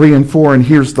verses 3 and 4, and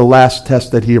here's the last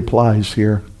test that he applies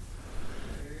here.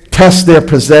 Test their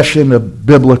possession of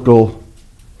biblical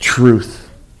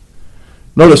truth.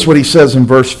 Notice what he says in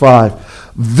verse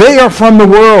 5. They are from the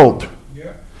world.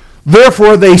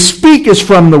 Therefore, they speak as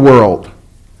from the world,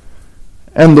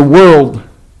 and the world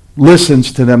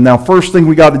listens to them. Now, first thing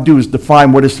we got to do is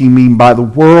define what does he mean by the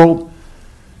world.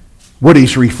 What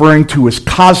he's referring to is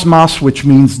cosmos, which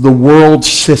means the world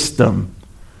system.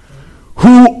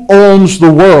 Who owns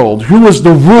the world? Who is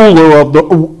the ruler of the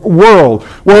world?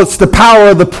 Well, it's the power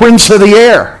of the prince of the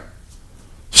air,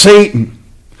 Satan.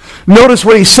 Notice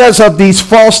what he says of these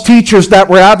false teachers that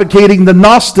were advocating the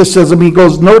Gnosticism. He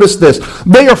goes, notice this.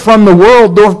 They are from the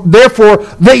world, therefore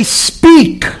they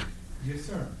speak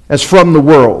as from the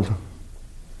world.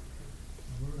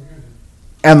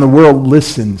 And the world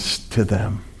listens to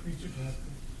them.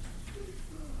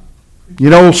 You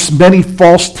know, many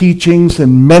false teachings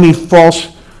and many false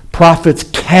prophets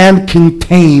can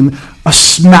contain a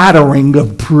smattering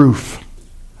of proof,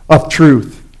 of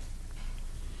truth.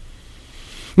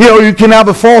 You know, you can have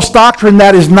a false doctrine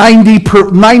that is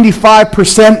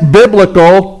 95%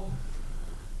 biblical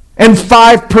and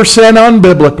 5%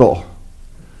 unbiblical.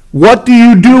 What do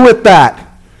you do with that?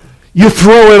 You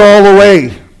throw it all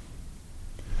away.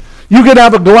 You could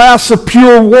have a glass of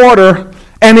pure water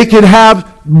and it could have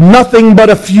nothing but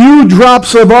a few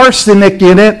drops of arsenic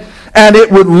in it, and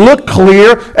it would look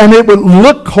clear and it would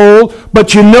look cold,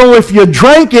 but you know if you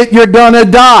drank it, you're going to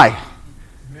die.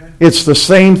 Amen. It's the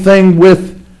same thing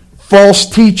with false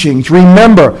teachings.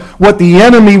 Remember, what the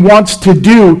enemy wants to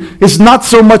do is not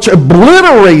so much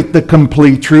obliterate the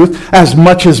complete truth as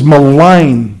much as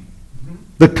malign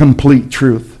the complete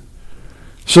truth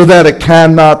so that it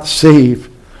cannot save.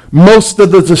 Most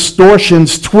of the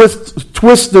distortions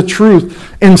twist the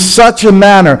truth in such a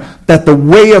manner that the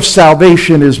way of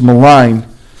salvation is maligned.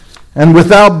 And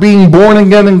without being born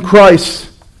again in Christ,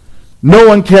 no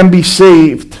one can be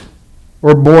saved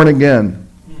or born again.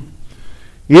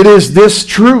 It is this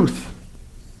truth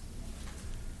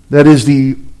that is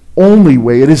the only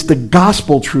way. It is the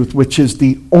gospel truth which is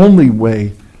the only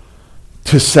way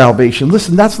to salvation.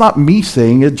 Listen, that's not me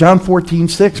saying it. John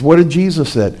 14:6. What did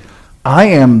Jesus say? I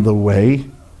am the way,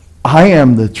 I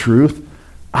am the truth,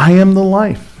 I am the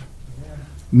life.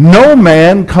 No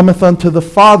man cometh unto the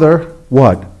Father,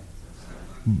 what?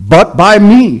 But by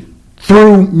me,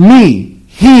 through me.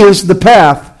 He is the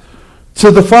path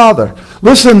to the Father.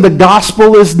 Listen, the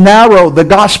gospel is narrow. The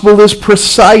gospel is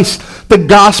precise. The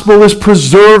gospel is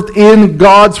preserved in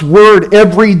God's word.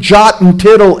 Every jot and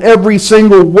tittle, every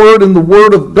single word in the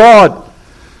word of God.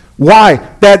 Why?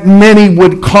 That many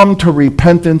would come to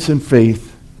repentance and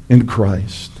faith in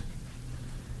Christ.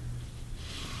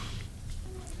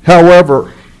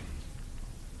 However,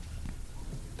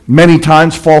 many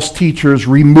times false teachers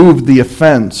remove the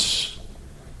offense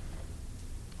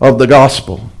of the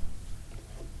gospel,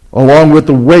 along with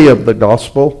the way of the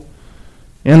gospel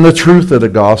and the truth of the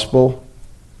gospel,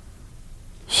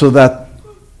 so that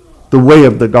the way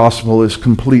of the gospel is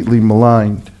completely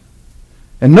maligned.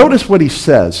 And notice what he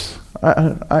says.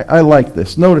 I like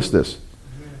this. Notice this.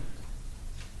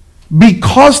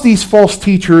 Because these false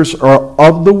teachers are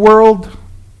of the world,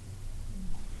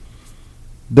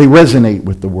 they resonate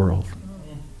with the world.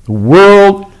 The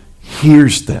world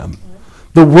hears them.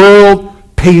 The world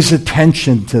pays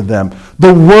attention to them.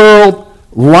 The world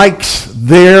likes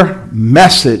their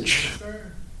message.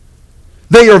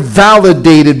 They are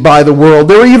validated by the world.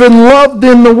 They're even loved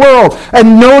in the world.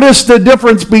 And notice the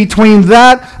difference between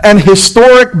that and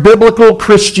historic biblical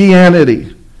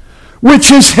Christianity,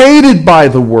 which is hated by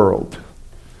the world,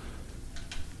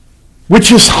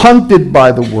 which is hunted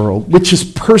by the world, which is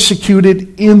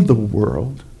persecuted in the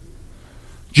world.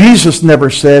 Jesus never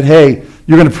said, hey,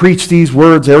 you're going to preach these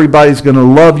words, everybody's going to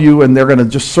love you, and they're going to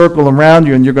just circle around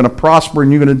you, and you're going to prosper,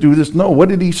 and you're going to do this. No, what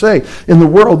did he say? In the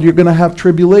world, you're going to have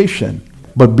tribulation.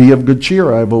 But be of good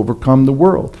cheer, I have overcome the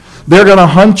world. They're going to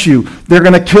hunt you. They're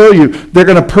going to kill you. They're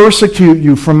going to persecute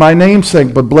you for my name's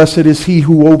sake. But blessed is he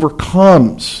who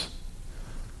overcomes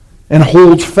and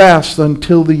holds fast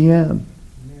until the end.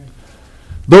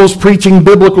 Those preaching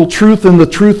biblical truth and the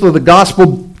truth of the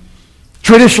gospel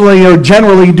traditionally or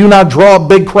generally do not draw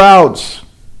big crowds.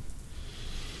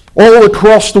 All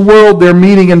across the world, they're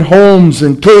meeting in homes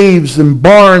and caves and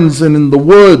barns and in the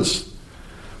woods.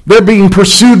 They're being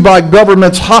pursued by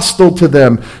governments hostile to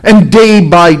them and day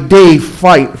by day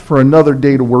fight for another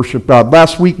day to worship God.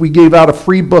 Last week we gave out a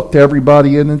free book to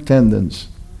everybody in attendance.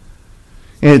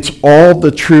 And it's all the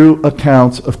true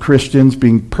accounts of Christians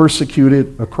being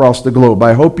persecuted across the globe.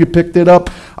 I hope you picked it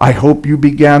up. I hope you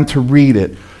began to read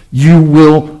it. You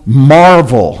will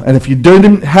marvel. And if you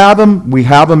didn't have them, we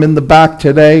have them in the back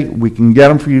today. We can get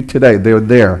them for you today. They're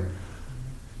there.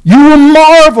 You will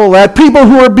marvel at people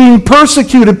who are being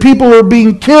persecuted, people who are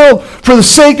being killed for the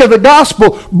sake of the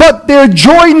gospel, but their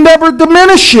joy never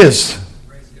diminishes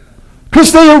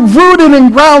because they are rooted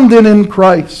and grounded in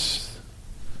Christ.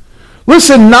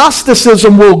 Listen,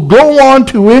 Gnosticism will go on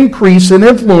to increase in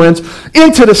influence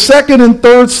into the 2nd and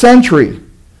 3rd century.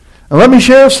 And let me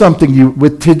share something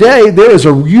with today. There is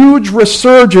a huge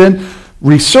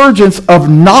resurgence of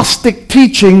Gnostic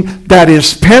teaching that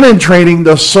is penetrating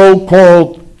the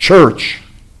so-called church.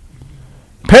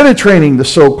 Penetrating the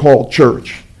so-called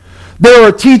church. There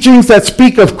are teachings that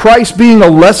speak of Christ being a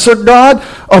lesser God,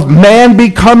 of man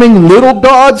becoming little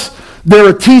gods. There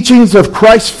are teachings of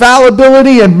Christ's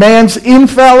fallibility and man's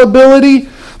infallibility.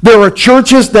 There are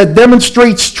churches that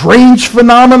demonstrate strange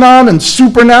phenomenon and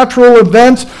supernatural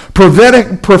events,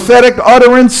 prophetic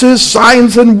utterances,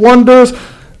 signs and wonders,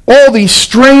 all these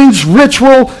strange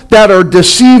ritual that are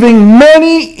deceiving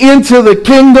many into the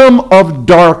kingdom of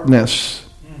darkness.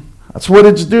 That's what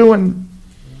it's doing.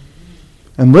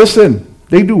 And listen,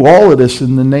 they do all of this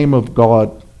in the name of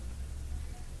God.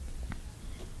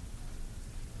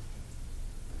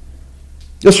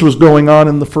 This was going on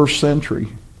in the 1st century.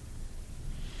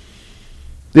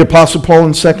 The Apostle Paul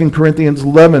in 2 Corinthians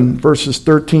 11, verses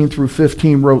 13 through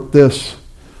 15 wrote this: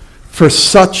 "For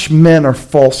such men are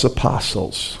false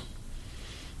apostles,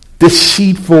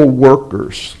 deceitful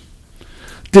workers,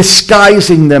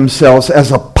 disguising themselves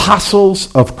as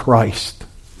apostles of Christ.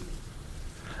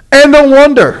 And no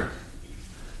wonder,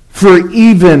 for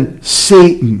even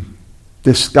Satan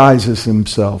disguises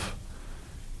himself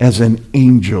as an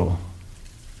angel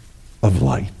of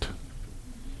light."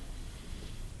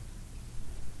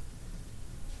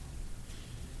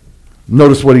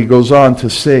 Notice what he goes on to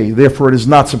say. "Therefore it is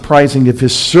not surprising if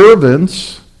his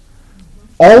servants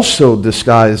also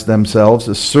disguise themselves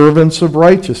as servants of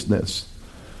righteousness,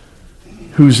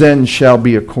 whose end shall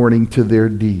be according to their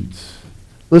deeds."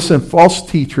 Listen, false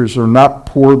teachers are not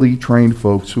poorly trained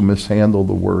folks who mishandle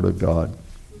the Word of God.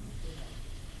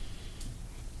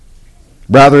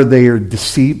 Rather, they are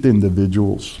deceived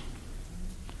individuals,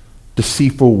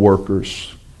 deceitful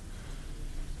workers,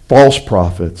 false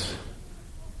prophets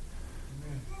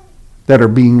that are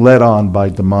being led on by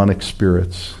demonic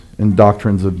spirits and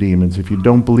doctrines of demons. If you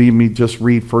don't believe me, just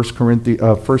read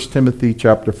 1 Timothy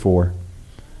chapter 4,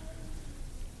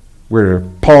 where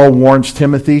Paul warns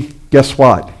Timothy, guess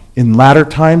what? In latter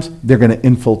times, they're going to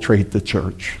infiltrate the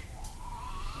church.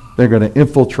 They're going to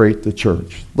infiltrate the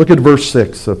church. Look at verse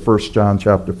 6 of 1 John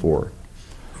chapter 4.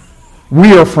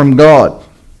 "We are from God.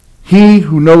 He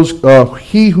who knows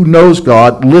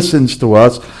God listens to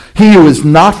us. He who is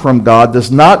not from God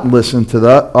does not listen to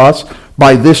us.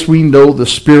 By this we know the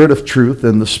spirit of truth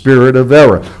and the spirit of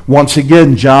error." Once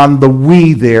again, John, the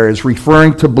 "we" there is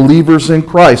referring to believers in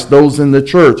Christ, those in the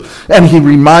church. And he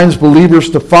reminds believers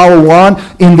to follow on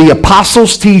in the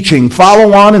apostles' teaching.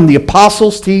 Follow on in the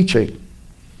apostles' teaching.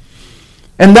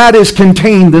 And that is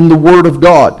contained in the Word of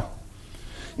God.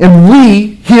 And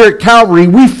we, here at Calvary,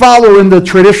 we follow in the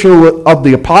tradition of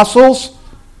the apostles,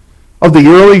 of the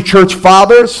early church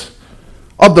fathers,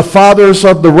 of the fathers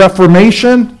of the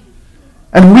Reformation,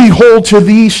 and we hold to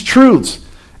these truths.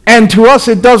 And to us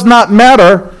it does not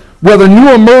matter whether new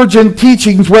emergent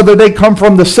teachings, whether they come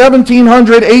from the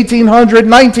 1700, 1800,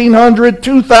 1900,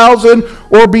 2000,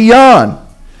 or beyond.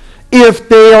 If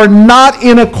they are not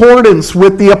in accordance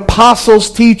with the apostles'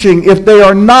 teaching, if they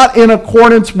are not in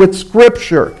accordance with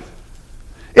Scripture,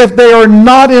 if they are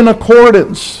not in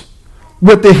accordance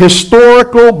with the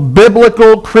historical,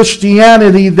 biblical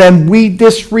Christianity, then we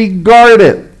disregard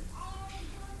it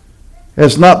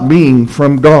as not being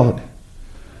from God.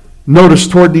 Notice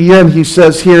toward the end he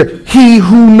says here, "He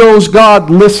who knows God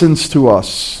listens to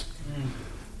us."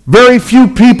 Very few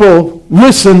people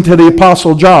listened to the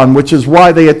Apostle John, which is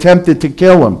why they attempted to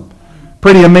kill him.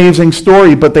 Pretty amazing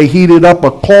story, but they heated up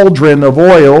a cauldron of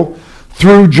oil,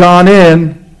 threw John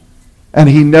in, and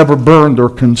he never burned or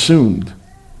consumed.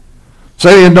 So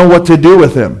they didn't know what to do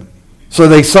with him. So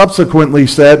they subsequently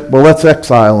said, well, let's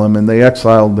exile him, and they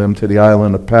exiled him to the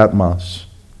island of Patmos.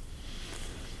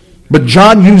 But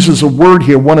John uses a word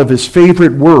here, one of his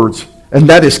favorite words, and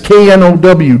that is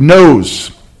K-N-O-W,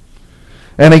 knows.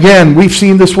 And again, we've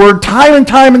seen this word time and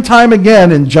time and time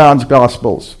again in John's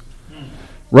Gospels,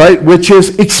 right? Which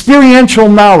is experiential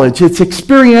knowledge. It's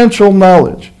experiential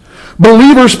knowledge.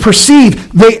 Believers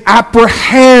perceive, they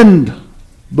apprehend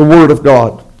the Word of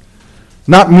God,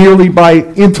 not merely by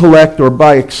intellect or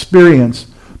by experience,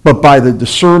 but by the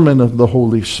discernment of the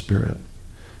Holy Spirit.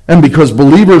 And because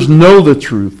believers know the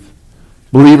truth,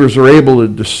 believers are able to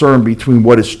discern between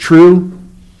what is true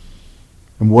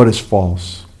and what is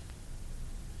false.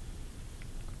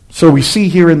 So we see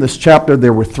here in this chapter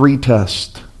there were 3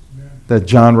 tests that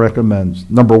John recommends.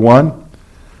 Number 1,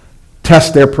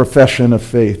 test their profession of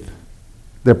faith,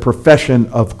 their profession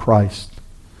of Christ.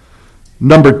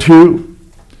 Number 2,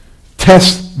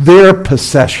 test their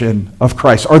possession of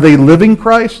Christ. Are they living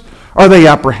Christ? Are they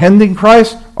apprehending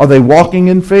Christ? Are they walking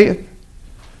in faith?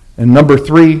 And number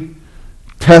 3,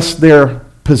 test their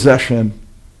possession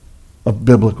of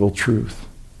biblical truth.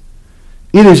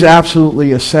 It is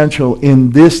absolutely essential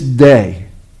in this day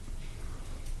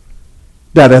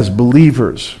that as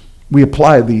believers we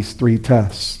apply these 3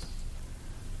 tests.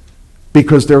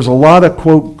 Because there's a lot of,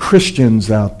 quote, Christians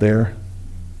out there,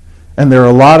 and there are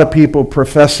a lot of people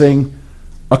professing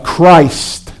a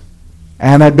Christ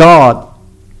and a God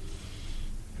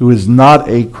who is not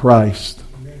a Christ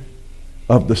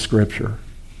of the Scripture.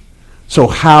 So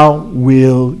how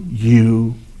will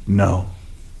you know?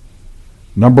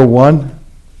 Number 1,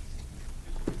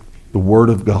 the Word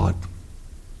of God.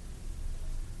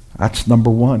 That's number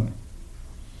 1.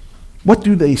 What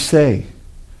do they say?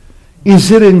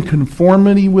 Is it in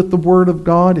conformity with the Word of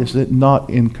God? Is it not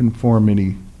in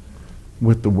conformity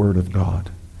with the Word of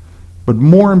God? But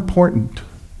more important,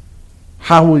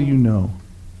 how will you know?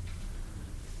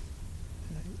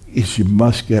 Is you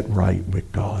must get right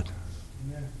with God.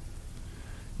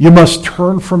 You must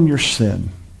turn from your sin.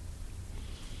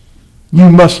 You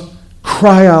must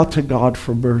cry out to God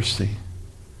for mercy.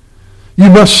 You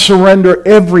must surrender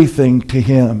everything to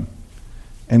Him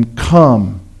and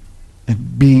come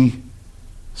and be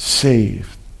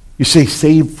saved. You say,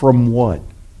 saved from what?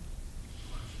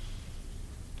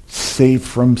 Saved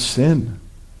from sin.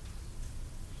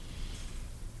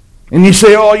 And you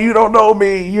say, oh, you don't know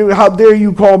me. How dare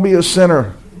you call me a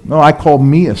sinner? No, I call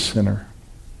me a sinner.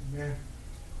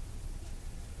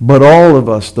 But all of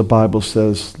us, the Bible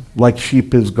says, like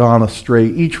sheep has gone astray.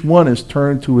 Each one is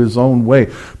turned to his own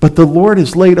way. But the Lord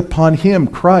has laid upon him,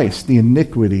 Christ, the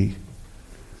iniquity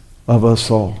of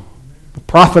us all. The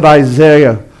prophet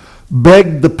Isaiah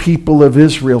begged the people of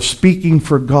Israel, speaking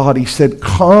for God. He said,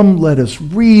 come, let us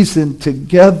reason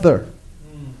together.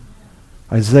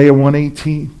 Isaiah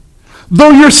 1:18.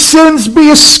 Though your sins be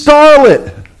as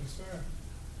scarlet,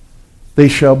 they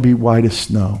shall be white as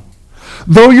snow.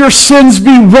 Though your sins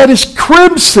be red as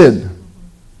crimson,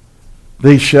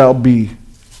 they shall be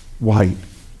white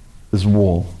as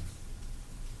wool.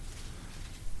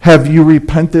 Have you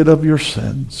repented of your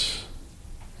sins?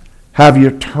 Have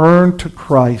you turned to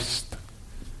Christ?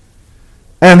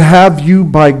 And have you,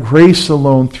 by grace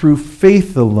alone, through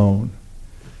faith alone,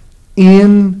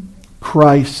 in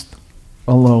Christ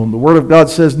alone? The Word of God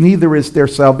says, neither is there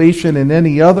salvation in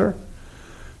any other,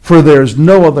 for there is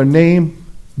no other name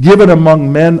given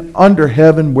among men under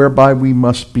heaven whereby we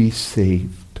must be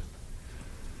saved.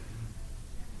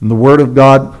 And the Word of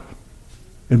God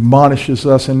admonishes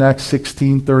us in Acts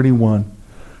 16:31.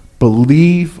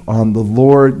 Believe on the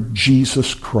Lord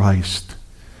Jesus Christ,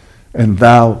 and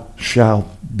thou shalt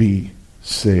be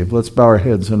saved. Let's bow our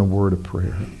heads in a word of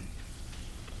prayer.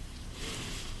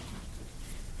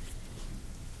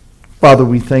 Father,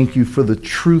 we thank you for the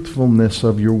truthfulness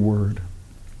of your word.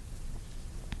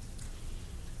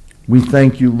 We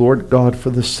thank you, Lord God, for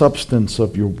the substance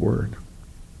of your word.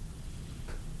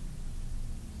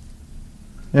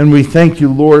 And we thank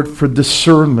you, Lord, for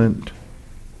discernment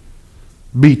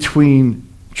between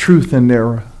truth and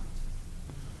error.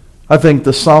 I think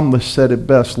the psalmist said it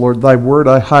best, Lord, thy word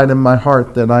I hide in my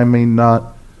heart that I may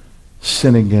not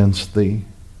sin against thee.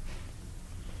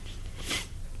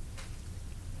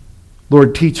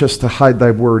 Lord, teach us to hide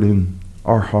thy word in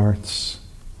our hearts.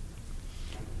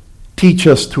 Teach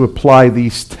us to apply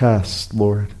these tests,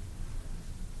 Lord,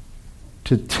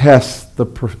 to test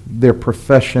their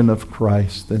profession of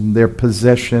Christ and their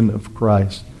possession of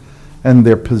Christ and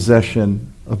their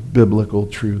possession of biblical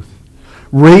truth.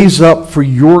 raise up for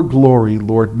your glory,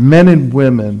 Lord, men and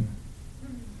women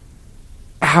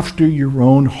after your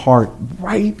own heart,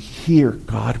 right here,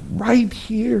 God, right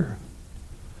here.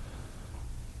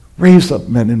 Raise up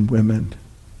men and women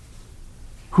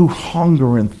who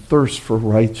hunger and thirst for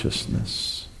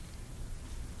righteousness,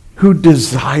 who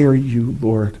desire you,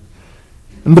 Lord.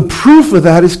 And the proof of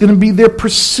that is going to be their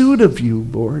pursuit of you,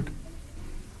 Lord.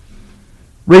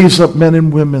 Raise up men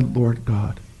and women, Lord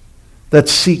God, that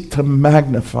seek to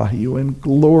magnify you and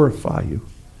glorify you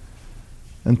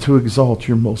and to exalt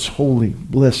your most holy,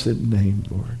 blessed name,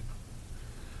 Lord.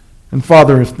 And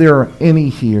Father, if there are any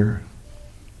here,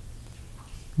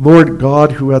 Lord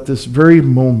God, who at this very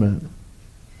moment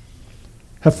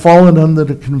have fallen under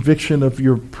the conviction of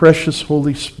your precious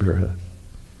Holy Spirit,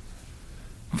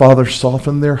 Father,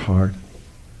 soften their heart,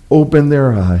 open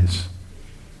their eyes,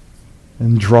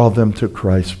 and draw them to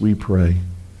Christ, we pray.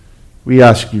 We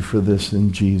ask you for this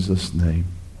in Jesus' name.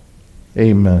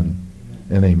 Amen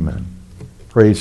and amen.